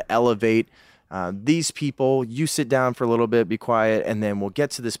 we got to elevate these people. You sit down for a little bit, be quiet, and then we'll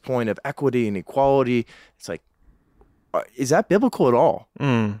get to this point of equity and equality. It's like, is that biblical at all?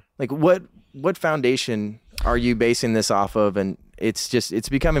 Like, what foundation are you basing this off of? And it's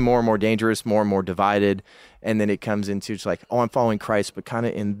becoming more and more dangerous, more and more divided. And then it comes into just like, oh, I'm following Christ, but kind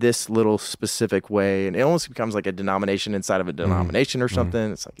of in this little specific way. And it almost becomes like a denomination inside of a denomination or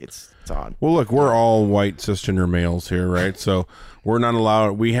something. It's like, it's odd. Well, look, we're all white cisgender males here, right? So we're not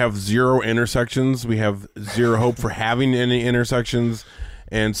allowed, we have zero intersections. We have zero hope for having any intersections.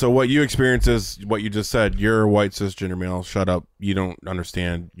 And so what you experience is what you just said. You're a white cisgender male. Shut up. You don't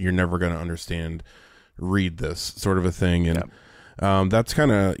understand. You're never going to understand. Read this sort of a thing. And that's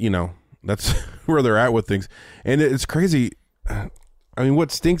kind of, that's where they're at with things. And it's crazy. I mean,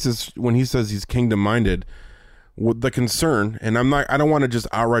 what stinks is when he says he's kingdom minded, the concern, and I don't want to just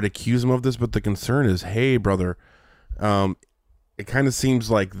outright accuse him of this, but the concern is, hey, brother, it kind of seems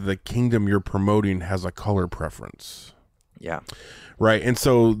like the kingdom you're promoting has a color preference. Yeah. Right. And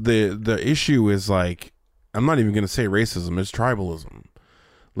so the issue is like, I'm not even going to say racism, it's tribalism.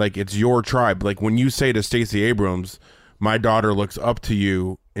 Like, it's your tribe. Like, when you say to Stacey Abrams, my daughter looks up to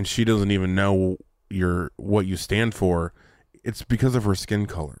you and she doesn't even know what you stand for, it's because of her skin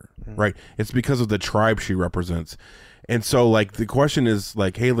color, right? It's because of the tribe she represents. And so, like, the question is,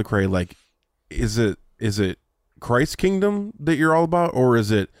 like, hey, Lecrae, like, is it Christ's kingdom that you're all about, or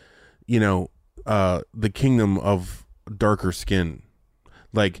is it, the kingdom of darker skin?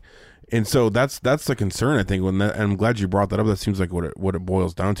 Like, and so that's the concern, I think. And I'm glad you brought that up. That seems like what it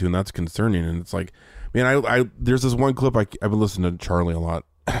boils down to, and that's concerning. And it's like, man, I there's this one clip I've been listening to Charlie a lot,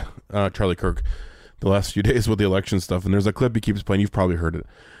 Charlie Kirk, the last few days with the election stuff, and there's a clip he keeps playing. You've probably heard it,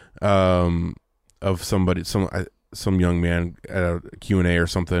 of some young man at a Q&A or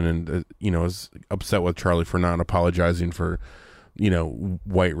something, and is upset with Charlie for not apologizing for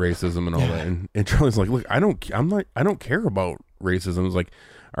white racism and all that, and Charlie's like, look, I don't care about racism. It's like,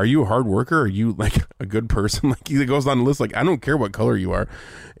 are you a hard worker? Are you like a good person? Like, he goes on the list, like, I don't care what color you are.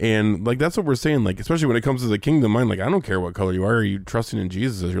 And like, that's what we're saying, like, especially when it comes to the kingdom mind, like, I don't care what color you are. Are you trusting in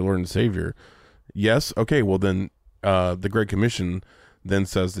Jesus as your Lord and Savior? Yes. Okay. Well, then the Great Commission then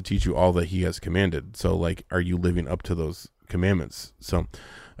says to teach you all that he has commanded. So, like, are you living up to those commandments? So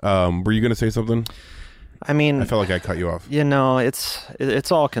were you going to say something? I mean, I felt like I cut you off.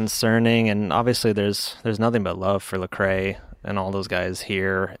 It's all concerning, and obviously there's nothing but love for Lecrae and all those guys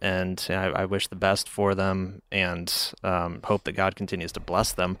here, and I wish the best for them, and hope that God continues to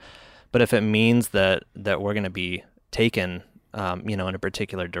bless them. But if it means that we're going to be taken, in a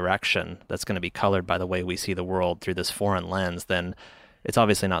particular direction that's going to be colored by the way we see the world through this foreign lens, then it's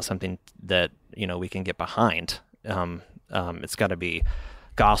obviously not something that we can get behind. It's got to be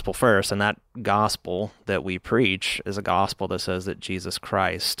gospel first, and that gospel that we preach is a gospel that says that Jesus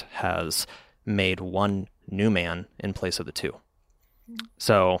Christ has made one new man in place of the two.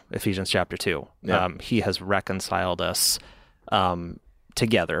 So Ephesians chapter 2, he has reconciled us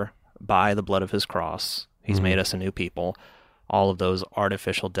together by the blood of his cross. He's made us a new people. All of those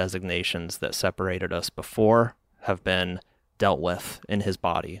artificial designations that separated us before have been dealt with in his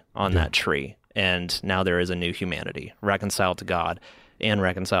body on that tree, and now there is a new humanity, reconciled to God and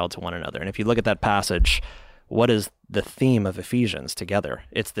reconciled to one another. And if you look at that passage, what is the theme of Ephesians together?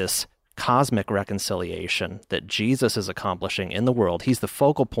 It's this cosmic reconciliation that Jesus is accomplishing in the world. He's the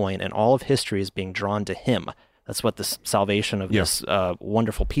focal point, and all of history is being drawn to him. That's what this salvation of this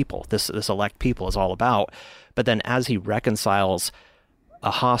wonderful people, this elect people, is all about. But then as he reconciles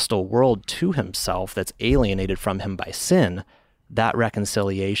a hostile world to himself that's alienated from him by sin, that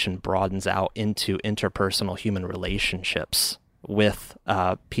reconciliation broadens out into interpersonal human relationships with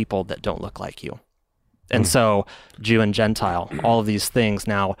people that don't look like you. And so Jew and Gentile, all of these things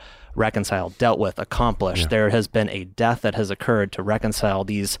now reconciled, dealt with, accomplished. There has been a death that has occurred to reconcile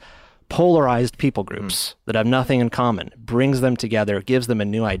these polarized people groups that have nothing in common, brings them together, gives them a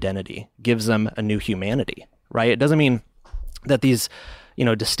new identity, gives them a new humanity, right? It doesn't mean that these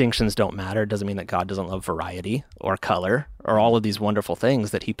distinctions don't matter. It doesn't mean that God doesn't love variety or color or all of these wonderful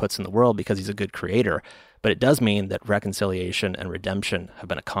things that he puts in the world, because he's a good creator. But it does mean that reconciliation and redemption have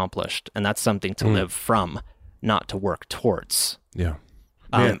been accomplished, and that's something to live from, not to work towards. Yeah.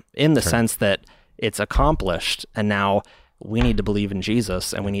 In the sense that it's accomplished, and now we need to believe in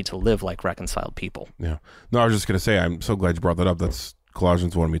Jesus, and we need to live like reconciled people. Yeah. No, I was just going to say, I'm so glad you brought that up. That's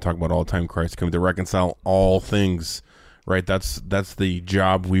Colossians 1. We talk about all the time, Christ coming to reconcile all things, right? That's the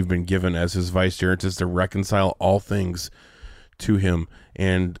job we've been given as his vicegerents, is to reconcile all things to him.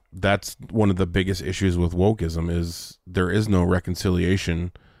 And that's one of the biggest issues with wokeism, is there is no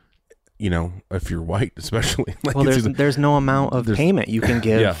reconciliation, if you're white, especially. Like, well, there's no amount of payment you can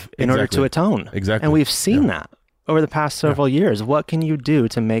give in order to atone. Exactly. And we've seen that over the past several years. What can you do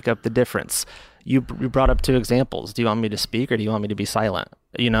to make up the difference? You brought up 2 examples. Do you want me to speak, or do you want me to be silent?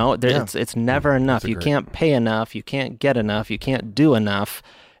 It's never enough. You can't pay enough. You can't get enough. You can't do enough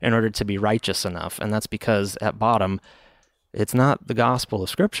in order to be righteous enough. And that's because at bottom, it's not the gospel of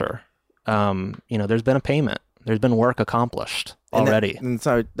Scripture. There's been a payment. There's been work accomplished already. And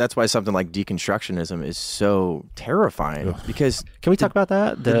so that's why something like deconstructionism is so terrifying. Because can we talk about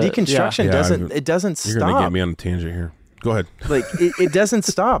that? The deconstruction doesn't stop. You're going to get me on a tangent here. Go ahead. Like it doesn't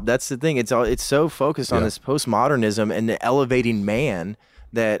stop. That's the thing. It's so focused on this postmodernism and the elevating man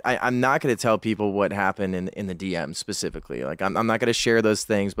that I'm not going to tell people what happened in the DM specifically. Like I'm not going to share those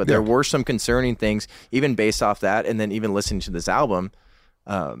things, but there were some concerning things even based off that. And then even listening to this album,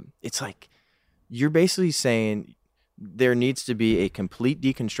 it's like, you're basically saying there needs to be a complete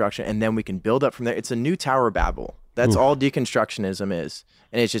deconstruction, and then we can build up from there. It's a new Tower of Babel. That's all deconstructionism is.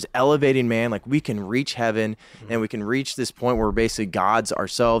 And it's just elevating man. Like, we can reach heaven, and we can reach this point where we're basically gods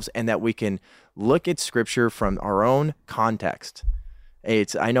ourselves, and that we can look at Scripture from our own context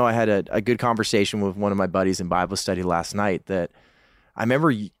I know I had a good conversation with one of my buddies in Bible study last night that I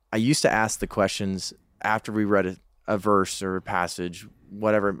remember I used to ask the questions after we read a verse or a passage,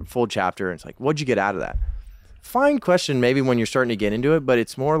 whatever, full chapter. And it's like, what'd you get out of that? Fine question maybe when you're starting to get into it, but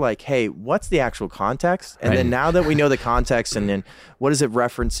it's more like, hey, what's the actual context? And then now that we know the context, and then what is it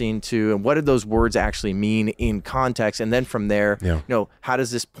referencing to, and what did those words actually mean in context? And then from there, how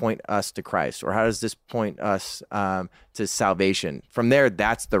does this point us to Christ, or how does this point us to salvation? From there,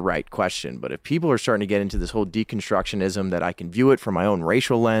 that's the right question. But if people are starting to get into this whole deconstructionism, that I can view it from my own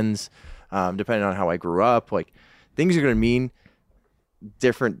racial lens, depending on how I grew up, like things are going to mean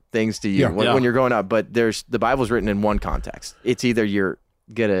different things to you when you're growing up, but the Bible's written in one context. It's either you're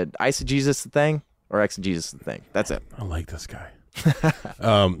gonna eisegesis the thing or exegesis the thing. That's it. I like this guy.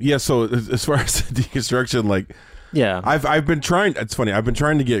 So as far as deconstruction, like, I've been trying. It's funny. I've been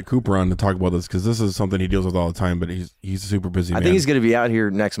trying to get Cooper on to talk about this because this is something he deals with all the time. But he's a super busy man. I think he's gonna be out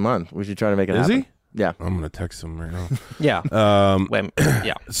here next month. We should try to make it happen. Is he? Yeah, I'm gonna text him right now.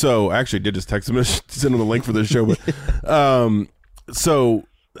 Yeah. So I actually did just text him to send him the link for this show, but so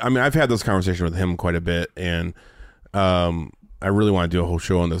I mean, I've had this conversation with him quite a bit, and I really want to do a whole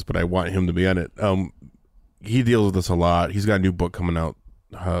show on this, but I want him to be on it. He deals with this a lot. He's got a new book coming out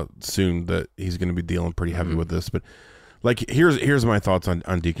soon that he's going to be dealing pretty heavy with this. But like, here's my thoughts on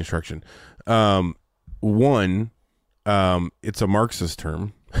deconstruction. One, it's a Marxist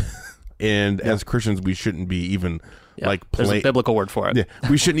term. And as Christians, we shouldn't be even there's a biblical word for it. Yeah,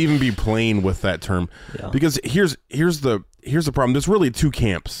 we shouldn't even be playing with that term because here's the problem. There's really two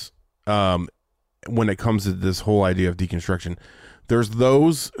camps when it comes to this whole idea of deconstruction. There's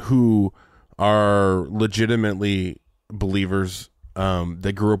those who are legitimately believers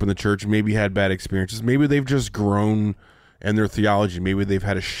that grew up in the church, maybe had bad experiences, maybe they've just grown in their theology, maybe they've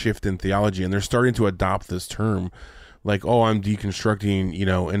had a shift in theology, and they're starting to adopt this term. Like, oh, I'm deconstructing,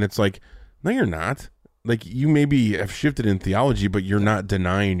 and it's like, no, you're not. Like, you maybe have shifted in theology, but you're not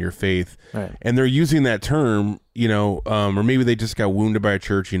denying your faith. Right. And they're using that term, or maybe they just got wounded by a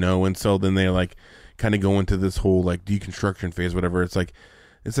church, and so then they like kind of go into this whole like deconstruction phase, whatever. It's like,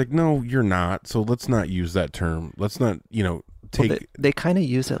 no, you're not. So let's not use that term. Let's not, take. Well, they kind of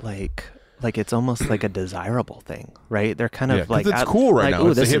use it like it's almost like a desirable thing, right? They're kind of like, it's cool right now. Ooh,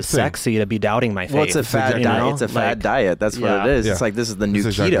 it's this is sexy to be doubting my faith. Well, it's a fad diet. It's a fad diet. That's what it is. Yeah. It's like, this is the new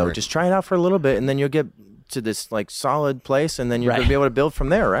keto. Right. Just try it out for a little bit, and then you'll get to this like solid place, and then you're going to be able to build from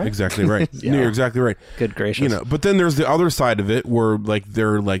there, right? Exactly right. You're exactly right. Good gracious. But then there's the other side of it where like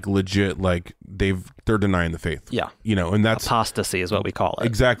they're like legit, like they're denying the faith. Yeah. And that's apostasy is what we call it.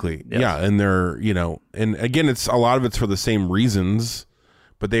 Exactly. Yes. Yeah. And they're, and again, it's a lot of it's for the same reasons,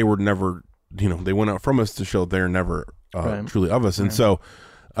 but they were never, they went out from us to show they're never truly of us. And so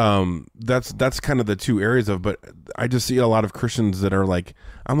that's kind of the two areas of, but I just see a lot of Christians that are like,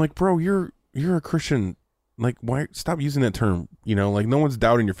 I'm like, bro, you're a Christian. Like, why stop using that term? Like, no one's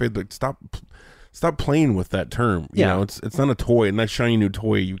doubting your faith, but stop playing with that term. It's not a toy, a nice shiny new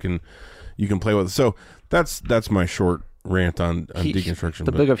toy you can play with. So that's my short rant on deconstruction.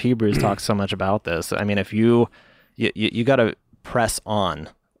 The book of Hebrews talks so much about this. I mean, if you got to press on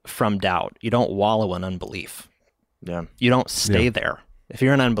from doubt. You don't wallow in unbelief. Yeah. You don't stay there. If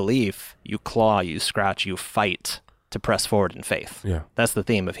you're in unbelief, you claw, you scratch, you fight to press forward in faith. Yeah. That's the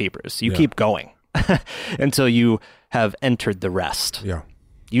theme of Hebrews. You keep going until you have entered the rest. Yeah.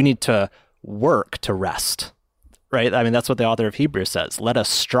 You need to work to rest, right? I mean, that's what the author of Hebrews says. Let us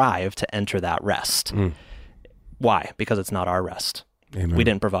strive to enter that rest. Why? Because it's not our rest. Amen. We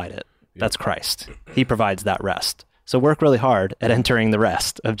didn't provide it. That's Christ. He provides that rest. So work really hard at entering the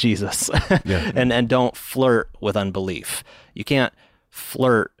rest of Jesus and don't flirt with unbelief. You can't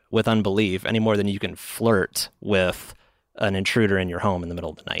flirt with unbelief any more than you can flirt with an intruder in your home in the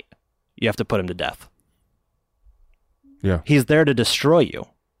middle of the night. You have to put him to death. Yeah. He's there to destroy you.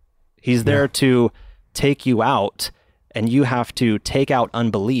 He's there to take you out, and you have to take out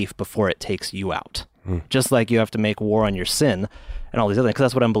unbelief before it takes you out. Just like you have to make war on your sin and all these other things, because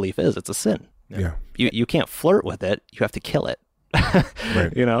that's what unbelief is. It's a sin. Yeah. You can't flirt with it. You have to kill it.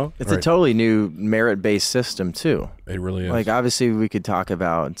 Right. It's a totally new merit-based system too. It really is. Like, obviously we could talk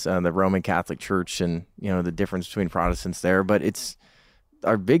about the Roman Catholic Church and the difference between Protestants there, but it's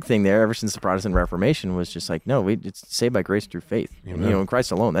our big thing there ever since the Protestant Reformation was just like, no, it's saved by grace through faith. In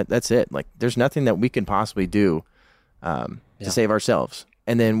Christ alone. That's it. Like, there's nothing that we can possibly do to save ourselves.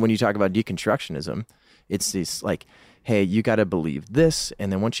 And then when you talk about deconstructionism, it's this like, hey, you got to believe this,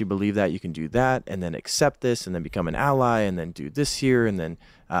 and then once you believe that, you can do that, and then accept this, and then become an ally, and then do this here, and then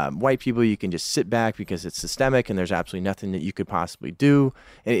white people, you can just sit back because it's systemic, and there's absolutely nothing that you could possibly do.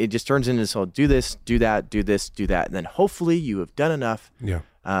 And it just turns into this whole do this, do that, do this, do that, and then hopefully you have done enough. Yeah.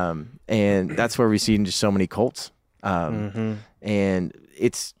 And that's where we see just so many cults. And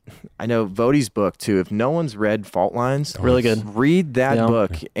I know Voddie's book too. If no one's read Fault Lines, really good. Read that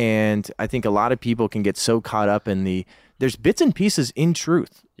book. And I think a lot of people can get so caught up in there's bits and pieces in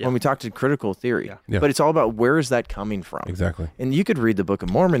truth when we talk to critical theory, but it's all about where is that coming from? Exactly. And you could read the Book of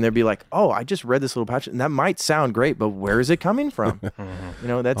Mormon, they'd be like, oh, I just read this little patch, and that might sound great, but where is it coming from?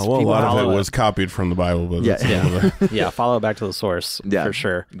 That's a lot of it was copied from the Bible, but follow it back to the source for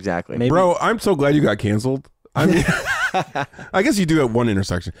sure. Exactly. Maybe. Bro, I'm so glad you got canceled. I mean, I guess you do at one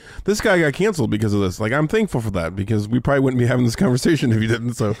intersection. This guy got canceled because of this. Like, I'm thankful for that because we probably wouldn't be having this conversation if you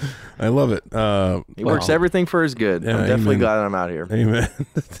didn't. So I love it. He works everything for his good. I'm definitely glad I'm out here. Amen.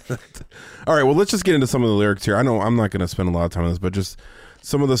 All right. Well, let's just get into some of the lyrics here. I know I'm not going to spend a lot of time on this, but just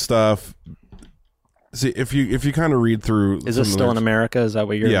some of the stuff. See, if you kind of read through, is this still in America? Is that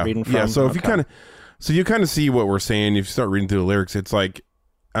what you're reading from? Yeah. So if you kind of see what we're saying, if you start reading through the lyrics, it's like,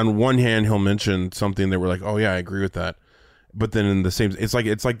 on one hand, he'll mention something that we're like, oh yeah, I agree with that. But then in the same, it's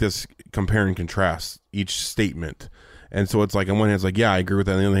like this compare and contrast each statement. And so it's like on one hand, it's like, yeah, I agree with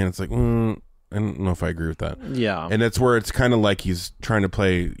that. On the other hand, it's like, I don't know if I agree with that. Yeah. And that's where it's kind of like he's trying to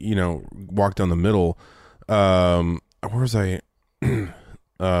play, walk down the middle. Where was I?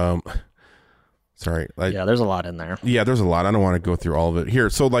 Sorry. There's a lot in there. Yeah, there's a lot. I don't want to go through all of it here.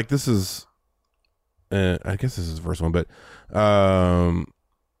 So like this is, I guess this is verse 1, but,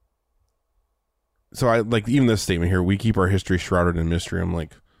 so I like even this statement here. We keep our history shrouded in mystery. I'm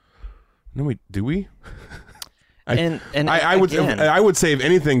like, no, do we? I would say if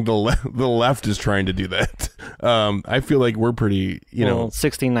anything, the left is trying to do that. I feel like we're pretty,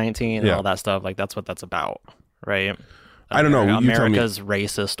 1619 and all that stuff. Like that's what that's about, right? I don't know. America's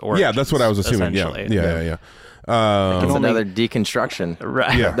racist origins. Yeah, that's what I was assuming. Yeah. It's another deconstruction,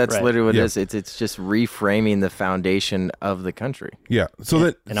 right? Yeah, that's literally what it is. It's just reframing the foundation of the country. Yeah, so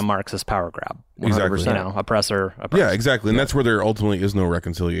that in a Marxist power grab, 100%. Exactly. Oppressor. Yeah, exactly, and that's where there ultimately is no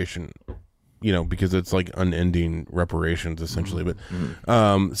reconciliation. Because it's like unending reparations essentially. But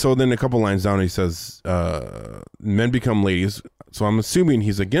so then a couple lines down, he says, "Men become ladies." So I'm assuming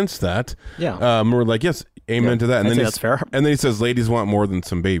he's against that. Yeah, we're like, yes, amen to that. And then that's fair. And then he says, "Ladies want more than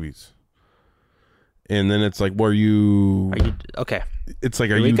some babies." And then it's like, are you okay? It's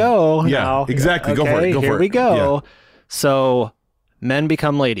like, Here we go. Yeah, now. exactly. Okay, Go for it. Here we go. Yeah. So, men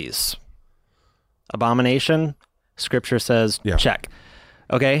become ladies. Abomination. Scripture says, check.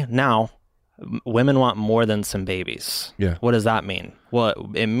 Okay, now, women want more than some babies. Yeah. What does that mean?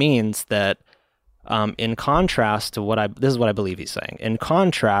 Well, it means that, in contrast to this is what I believe he's saying. In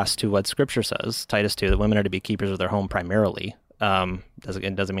contrast to what Scripture says, Titus 2, that women are to be keepers of their home primarily.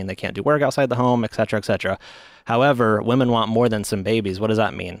 It doesn't mean they can't do work outside the home, et cetera, et cetera. However, women want more than some babies. What does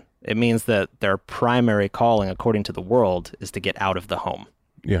that mean? It means that their primary calling, according to the world, is to get out of the home.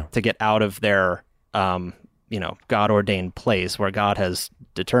 Yeah. To get out of their, God-ordained place where God has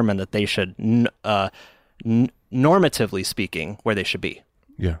determined that they should, normatively speaking, where they should be.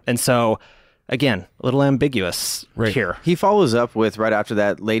 Yeah. And so, again, a little ambiguous here. He follows up with right after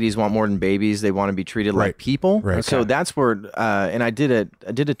that, ladies want more than babies. They want to be treated like people. Right. So that's where, and I did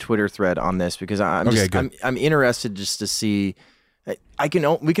a Twitter thread on this because I'm interested just to see. We can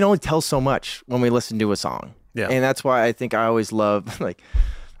only tell so much when we listen to a song. Yeah. And that's why I think I always love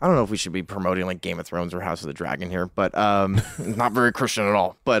I don't know if we should be promoting like Game of Thrones or House of the Dragon here, but not very Christian at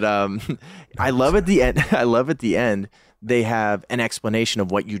all. But I love at the end they have an explanation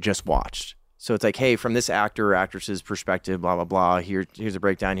of what you just watched. So it's like, hey, from this actor or actress's perspective, blah, blah, blah, here's a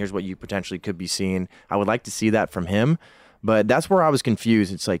breakdown. Here's what you potentially could be seeing. I would like to see that from him. But that's where I was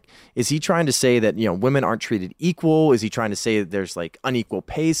confused. It's like, is he trying to say that, women aren't treated equal? Is he trying to say that there's like unequal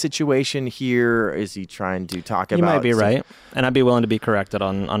pay situation here? Is he trying to talk about... You might be right. And I'd be willing to be corrected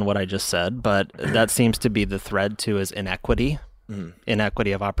on what I just said. But that seems to be the thread too, is inequity.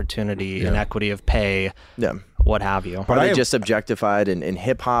 Inequity of opportunity, inequity of pay, what have you. But they just objectified in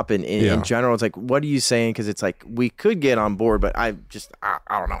hip hop and in general. It's like, what are you saying? Because it's like, we could get on board, but I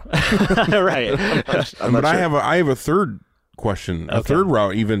don't know. Right. But I have a third question, a third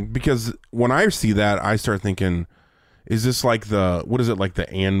route even, because when I see that, I start thinking, is this like what is it, like the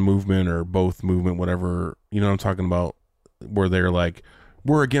and movement or both movement, whatever, you know what I'm talking about, where they're like,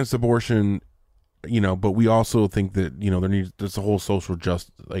 we're against abortion but we also think that there's a whole social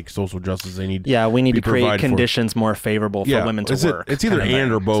justice they need. Yeah, we need to create provide conditions more favorable for women to work. It's either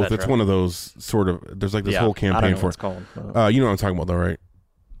and or both. It's etc. one of those sort of. There's like this whole campaign I don't know for what it's called. you know what I'm talking about though, right?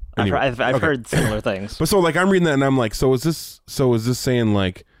 Anyway, I've heard similar things. But so like I'm reading that and I'm like, so is this saying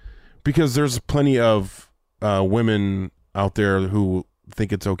like, because there's plenty of women out there who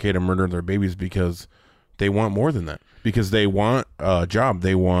think it's okay to murder their babies because they want more than that, because they want a job,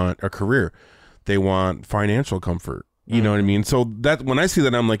 they want a career, they want financial comfort. You know what I mean? So that when I see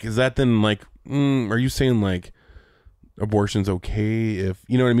that, I'm like, is that then like, are you saying like abortion's okay if,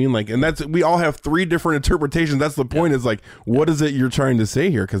 you know what I mean? Like, and that's, we all have 3 different interpretations. That's the point, is like, what is it you're trying to say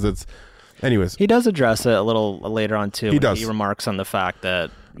here? Because it's, anyways. He does address it a little later on too. He does. He remarks on the fact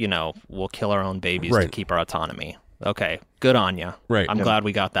that, we'll kill our own babies to keep our autonomy. Okay, good on you. Right. I'm glad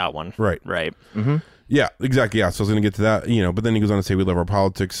we got that one. Right. Right. Mm-hmm. Yeah, exactly. Yeah. So I was going to get to that, but then he goes on to say, we love our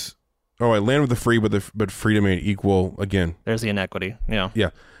politics. Oh, I land with the free, but freedom ain't equal. Again, there's the inequity. Yeah. Yeah.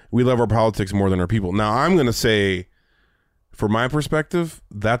 We love our politics more than our people. Now, I'm going to say, from my perspective,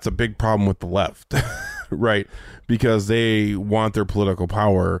 that's a big problem with the left, right? Because they want their political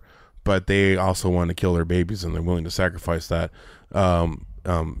power, but they also want to kill their babies, and they're willing to sacrifice that.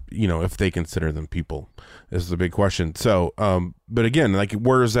 If they consider them people, this is a big question. So, but again, like,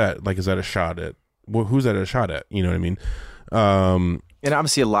 where is that? Like, is that a shot at? Who's that a shot at? You know what I mean? And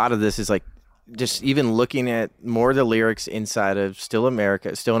obviously, a lot of this is like just even looking at more of the lyrics inside of Still in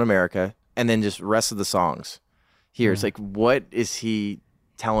America, and then just rest of the songs. Here, it's like, what is he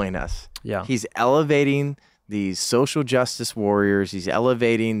telling us? Yeah, he's elevating these social justice warriors. He's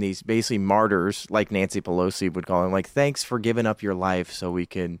elevating these basically martyrs, like Nancy Pelosi would call them. Like, thanks for giving up your life so we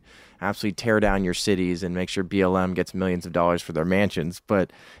can absolutely tear down your cities and make sure BLM gets millions of dollars for their mansions.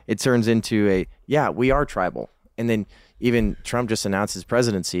 But it turns into we are tribal. And then even Trump just announced his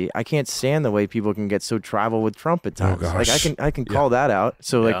presidency. I can't stand the way people can get so tribal with Trump at times. Oh, like I can call that out.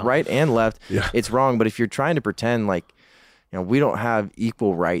 So like right and left, it's wrong. But if you're trying to pretend like, we don't have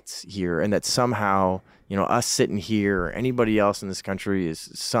equal rights here, and that somehow, us sitting here or anybody else in this country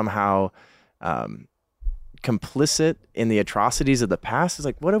is somehow complicit in the atrocities of the past, is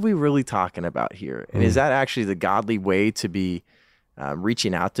like, what are we really talking about here? And is that actually the godly way to be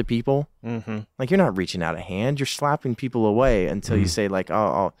reaching out to people? Mm-hmm. Like, you're not reaching out a hand, you're slapping people away until you say like,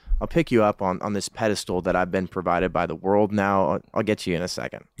 oh, I'll pick you up on this pedestal that I've been provided by the world. Now I'll get you in a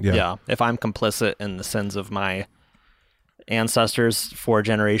second. Yeah. If I'm complicit in the sins of my ancestors 4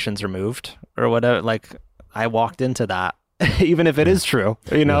 generations removed or whatever, like, I walked into that, even if it is true,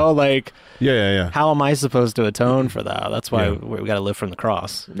 like, how am I supposed to atone for that? That's why we got to live from the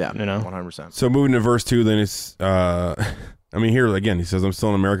cross. 100%. So moving to verse 2, then it's here again, he says, I'm still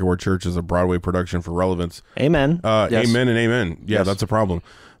in America, where church is a Broadway production for relevance. Amen. Yes. Amen and amen. Yeah, that's a problem.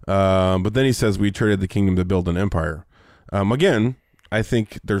 But then he says, we traded the kingdom to build an empire. Again, I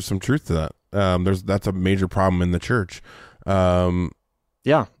think there's some truth to that. That's a major problem in the church. But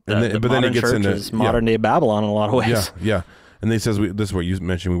then it gets into modern day Babylon in a lot of ways. Yeah. And then he says, this is what you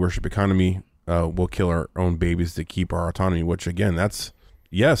mentioned, we worship economy. We'll kill our own babies to keep our autonomy, which again, that's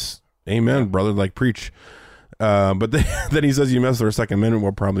amen, brother, like, preach. But then he says, you mess with our Second Amendment,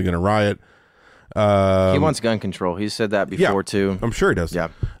 we're probably going to riot. He wants gun control. He said that before too. I'm sure he does. Yeah.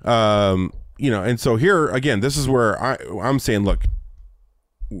 And so here again, this is where I'm saying, look,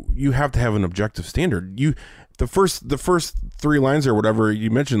 you have to have an objective standard. The first 3 lines or whatever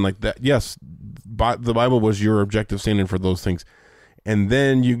you mentioned, like that, yes, the Bible was your objective standard for those things, and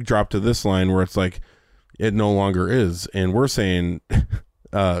then you drop to this line where it's like, it no longer is, and we're saying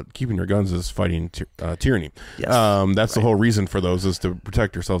keeping your guns is fighting tyranny. Yes. That's the whole reason for those, is to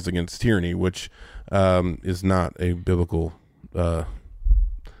protect yourselves against tyranny, which is not a biblical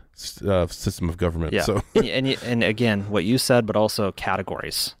system of government. Yeah. So and again, what you said, but also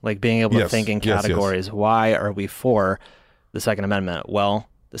categories, like being able to think in categories. Yes. Why are we for the Second Amendment? Well,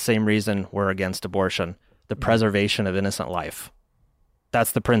 the same reason we're against abortion, the preservation of innocent life.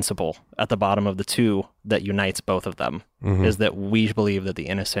 That's the principle at the bottom of the 2 that unites both of them, is that we believe that the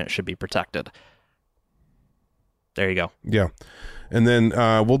innocent should be protected. There you go. Yeah. And then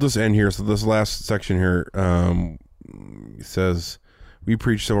we'll just end here. So this last section here says, we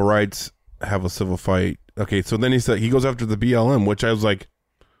preach civil rights, have a civil fight. Okay, so then he goes after the BLM, which I was like,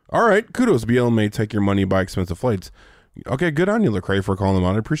 all right, kudos. BLM may take your money, buy expensive flights. Okay, good on you, Lecrae, for calling them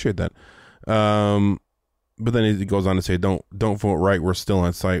out. I appreciate that. But then he goes on to say, don't vote right. We're still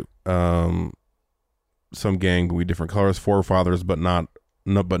on site. Some gang, but we different colors, forefathers, but none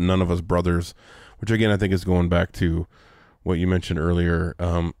of us brothers. Which again, I think is going back to what you mentioned earlier.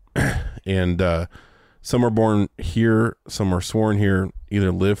 And Some are born here, some are sworn here,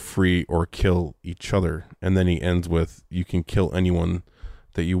 either live free or kill each other. And then he ends with, you can kill anyone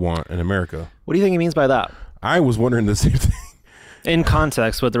that you want in America. What do you think he means by that? I was wondering the same thing. In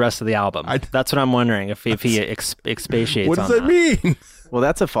context with the rest of the album. That's what I'm wondering, if he expatiates on that. What does that mean? Well,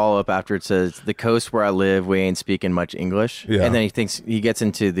 that's a follow-up after it says, the coast where I live, we ain't speaking much English. Yeah. And then he gets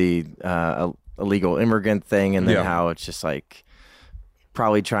into the illegal immigrant thing, and then how it's just like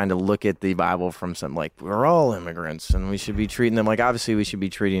probably trying to look at the Bible from some, like, we're all immigrants and we should be treating them like, obviously we should be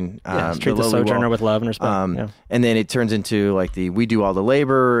treating treat the sojourner with love and respect. And then it turns into like we do all the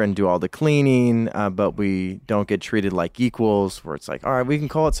labor and do all the cleaning, but we don't get treated like equals, where it's like, all right, we can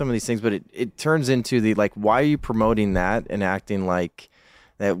call it some of these things, but it turns into the, like, why are you promoting that and acting like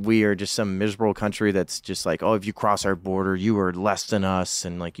that we are just some miserable country that's just like, oh, if you cross our border, you are less than us,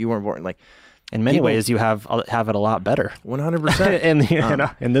 and like you weren't born, like, in many ways, you have it a lot better.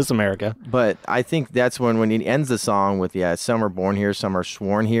 100% in this America. But I think that's when he ends the song with, some are born here, some are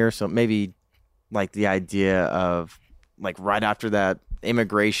sworn here. So maybe like the idea of, like, right after that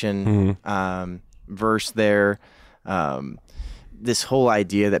immigration verse there, this whole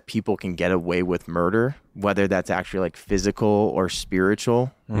idea that people can get away with murder, whether that's actually like physical or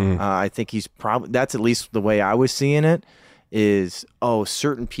spiritual. I think that's at least the way I was seeing it. Is,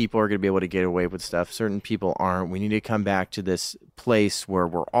 certain people are going to be able to get away with stuff. Certain people aren't. We need to come back to this place where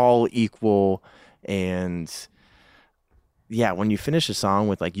we're all equal. And when you finish a song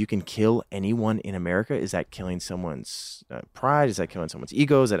with, like, you can kill anyone in America, is that killing someone's pride? Is that killing someone's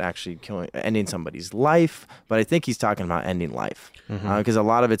ego? Is that actually ending somebody's life? But I think he's talking about ending life, because a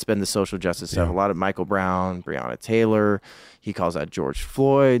lot of it's been the social justice stuff. A lot of Michael Brown, Breonna Taylor. He calls out George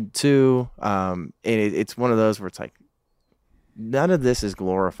Floyd too. And it's one of those where it's like, none of this is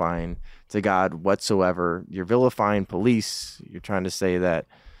glorifying to God whatsoever. You're vilifying police. You're trying to say that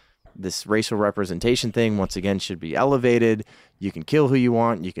this racial representation thing, once again, should be elevated. You can kill who you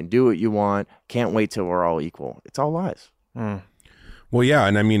want. You can do what you want. Can't wait till we're all equal. It's all lies. Well, yeah.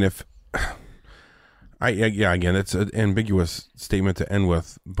 And I mean, again, it's an ambiguous statement to end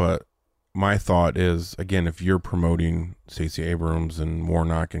with, but my thought is, again, if you're promoting Stacey Abrams and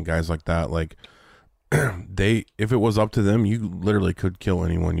Warnock and guys like that, like, if it was up to them, you literally could kill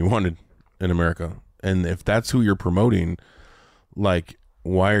anyone you wanted in America. And if that's who you're promoting, like,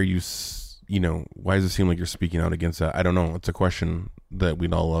 why are you, why does it seem like you're speaking out against that? I don't know. It's a question that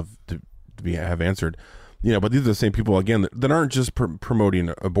we'd all love to have answered. But these are the same people, again, that aren't just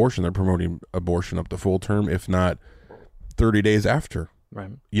promoting abortion. They're promoting abortion up to full term, if not 30 days after.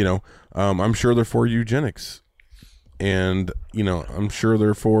 Right. I'm sure they're for eugenics. And, I'm sure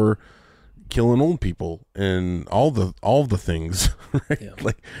they're for killing old people and all the things, right? Yeah.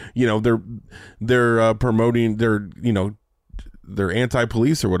 Like, they're promoting, they're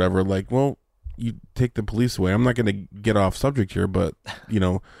anti-police or whatever. Like, well, you take the police away. I'm not going to get off subject here, but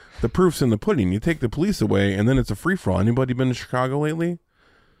the proof's in the pudding. You take the police away and then it's a free-for-all. Anybody been to Chicago lately?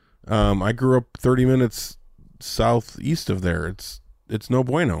 I grew up 30 minutes southeast of there. It's no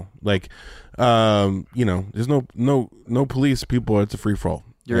bueno. Like, there's no police, people. It's a free-for-all.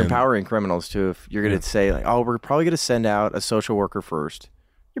 You're empowering criminals too. If you're going to say, like, we're probably going to send out a social worker first,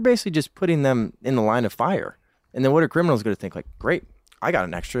 you're basically just putting them in the line of fire. And then what are criminals going to think? Like, great, I got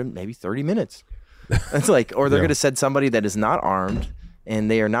an extra maybe 30 minutes. It's like, or they're going to send somebody that is not armed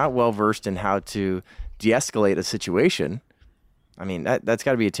and they are not well versed in how to de-escalate a situation. I mean, that's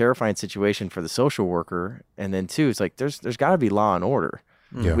got to be a terrifying situation for the social worker. And then too, it's like there's got to be law and order.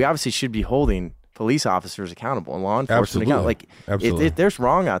 Yeah. We obviously should be holding police officers accountable and law enforcement accountable. Like, if there's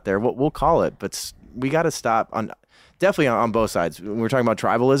wrong out there, we'll call it. But we got to stop definitely on both sides. When we're talking about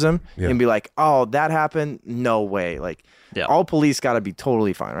tribalism, and be like, oh, that happened? No way. Like, all police got to be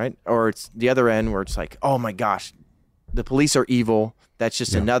totally fine, right? Or it's the other end where it's like, oh my gosh, the police are evil. That's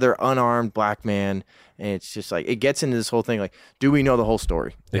just another unarmed black man. And it's just like, it gets into this whole thing. Like, do we know the whole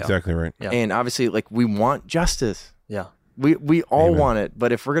story? Exactly right. Yeah. And obviously, like, we want justice. Yeah. We all want it,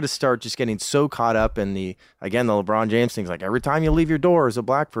 but if we're going to start just getting so caught up in the LeBron James things, like every time you leave your door as a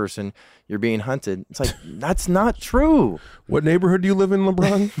black person, you're being hunted. It's like, that's not true. What neighborhood do you live in,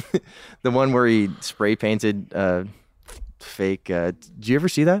 LeBron? The one where he spray painted fake. Did you ever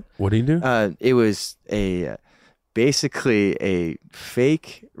see that? What did he do? It was basically a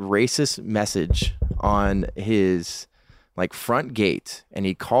fake racist message on his front gate, and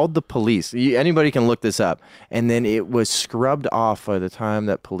he called the police. Anybody can look this up. And then it was scrubbed off by the time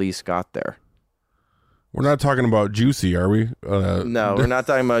that police got there. We're not talking about Juicy, are we? No, we're not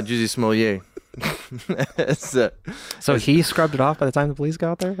talking about Juicy Smollett. So he scrubbed it off by the time the police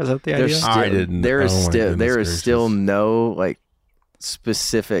got there? Is that the idea? I didn't. There is still no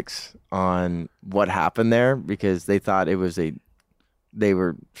specifics on what happened there because they thought it was they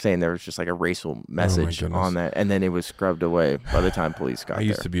were saying there was just like a racial message on that, and then it was scrubbed away by the time police got there. I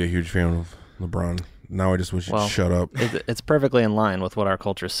used to be a huge fan of LeBron. Now I just wish he'd shut up. It's perfectly in line with what our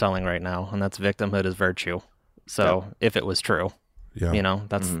culture is selling right now, and that's victimhood is virtue. So if it was true,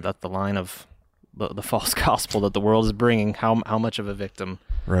 that's the line of the false gospel that the world is bringing. How much of a victim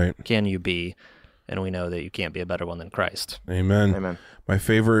can you be? And we know that you can't be a better one than Christ. Amen. Amen.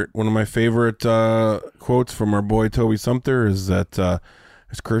 One of my favorite quotes from our boy Toby Sumter is that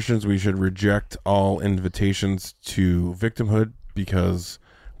as Christians we should reject all invitations to victimhood because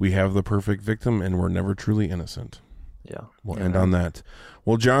we have the perfect victim and we're never truly innocent. Yeah. We'll end on that.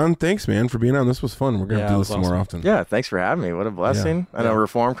 Well, John, thanks, man, for being on. This was fun. We're going to do this some more often. Yeah, thanks for having me. What a blessing. I know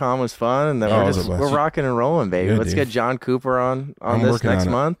ReformCon was fun, and then we're rocking and rolling, baby. Let's get John Cooper on this next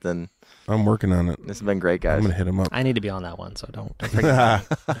month. And I'm working on it. This has been great, guys. I'm going to hit him up. I need to be on that one, so don't forget.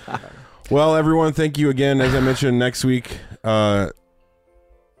 Well, everyone, thank you again. As I mentioned, next week we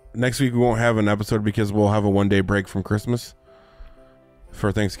won't have an episode because we'll have a one-day break from Christmas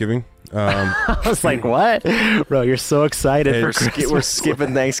for Thanksgiving. I was like, what? Bro, you're so excited. We're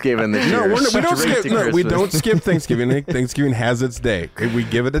skipping Thanksgiving this year. We don't skip Thanksgiving. Thanksgiving has its day. We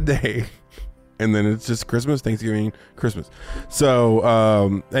give it a day. And then it's just Christmas, Thanksgiving, Christmas.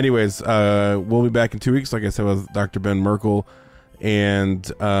 So, anyways, we'll be back in 2 weeks, like I said, with Dr. Ben Merkel. And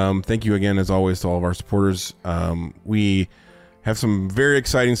thank you again, as always, to all of our supporters. We have some very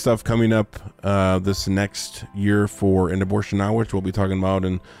exciting stuff coming up this next year for End Abortion Now, which we'll be talking about,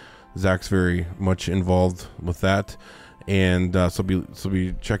 and Zach's very much involved with that. And so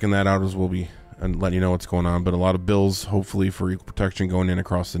be checking that out as we'll be and letting you know what's going on. But a lot of bills, hopefully, for equal protection going in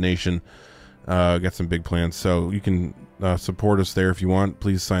across the nation. Got some big plans, so you can support us there if you want.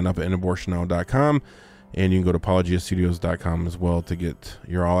 Please sign up at endabortionnow.com, and you can go to apologiastudios.com as well to get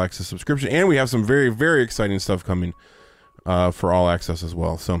your all access subscription. And we have some very, very exciting stuff coming for all access as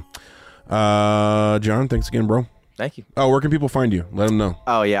well. So John, thanks again, bro. Thank you. Oh, where can people find you? Let them know.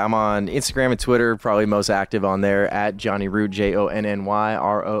 Oh yeah, I'm on Instagram and Twitter, probably most active on there at Johnny Root, JONNYROOT_.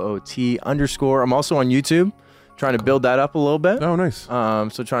 I'm also on YouTube, trying to build that up a little bit. Oh, nice.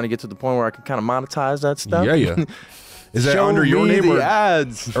 So trying to get to the point where I can kind of monetize that stuff. Yeah. Is that under your name or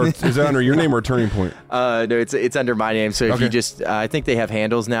ads? Or is that under your name or Turning Point? No, it's under my name. So if you just, I think they have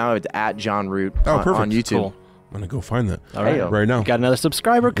handles now. It's at John Root on YouTube. Cool. I'm gonna go find that right now. Got another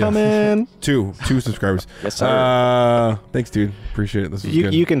subscriber coming. Two subscribers. Yes, sir. Thanks, dude. Appreciate it. This was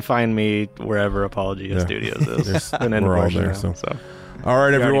good. You can find me wherever Apologia Studios is. We're all there. So. All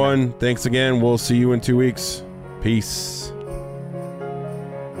right, everyone. Thanks again. We'll see you in 2 weeks. Peace.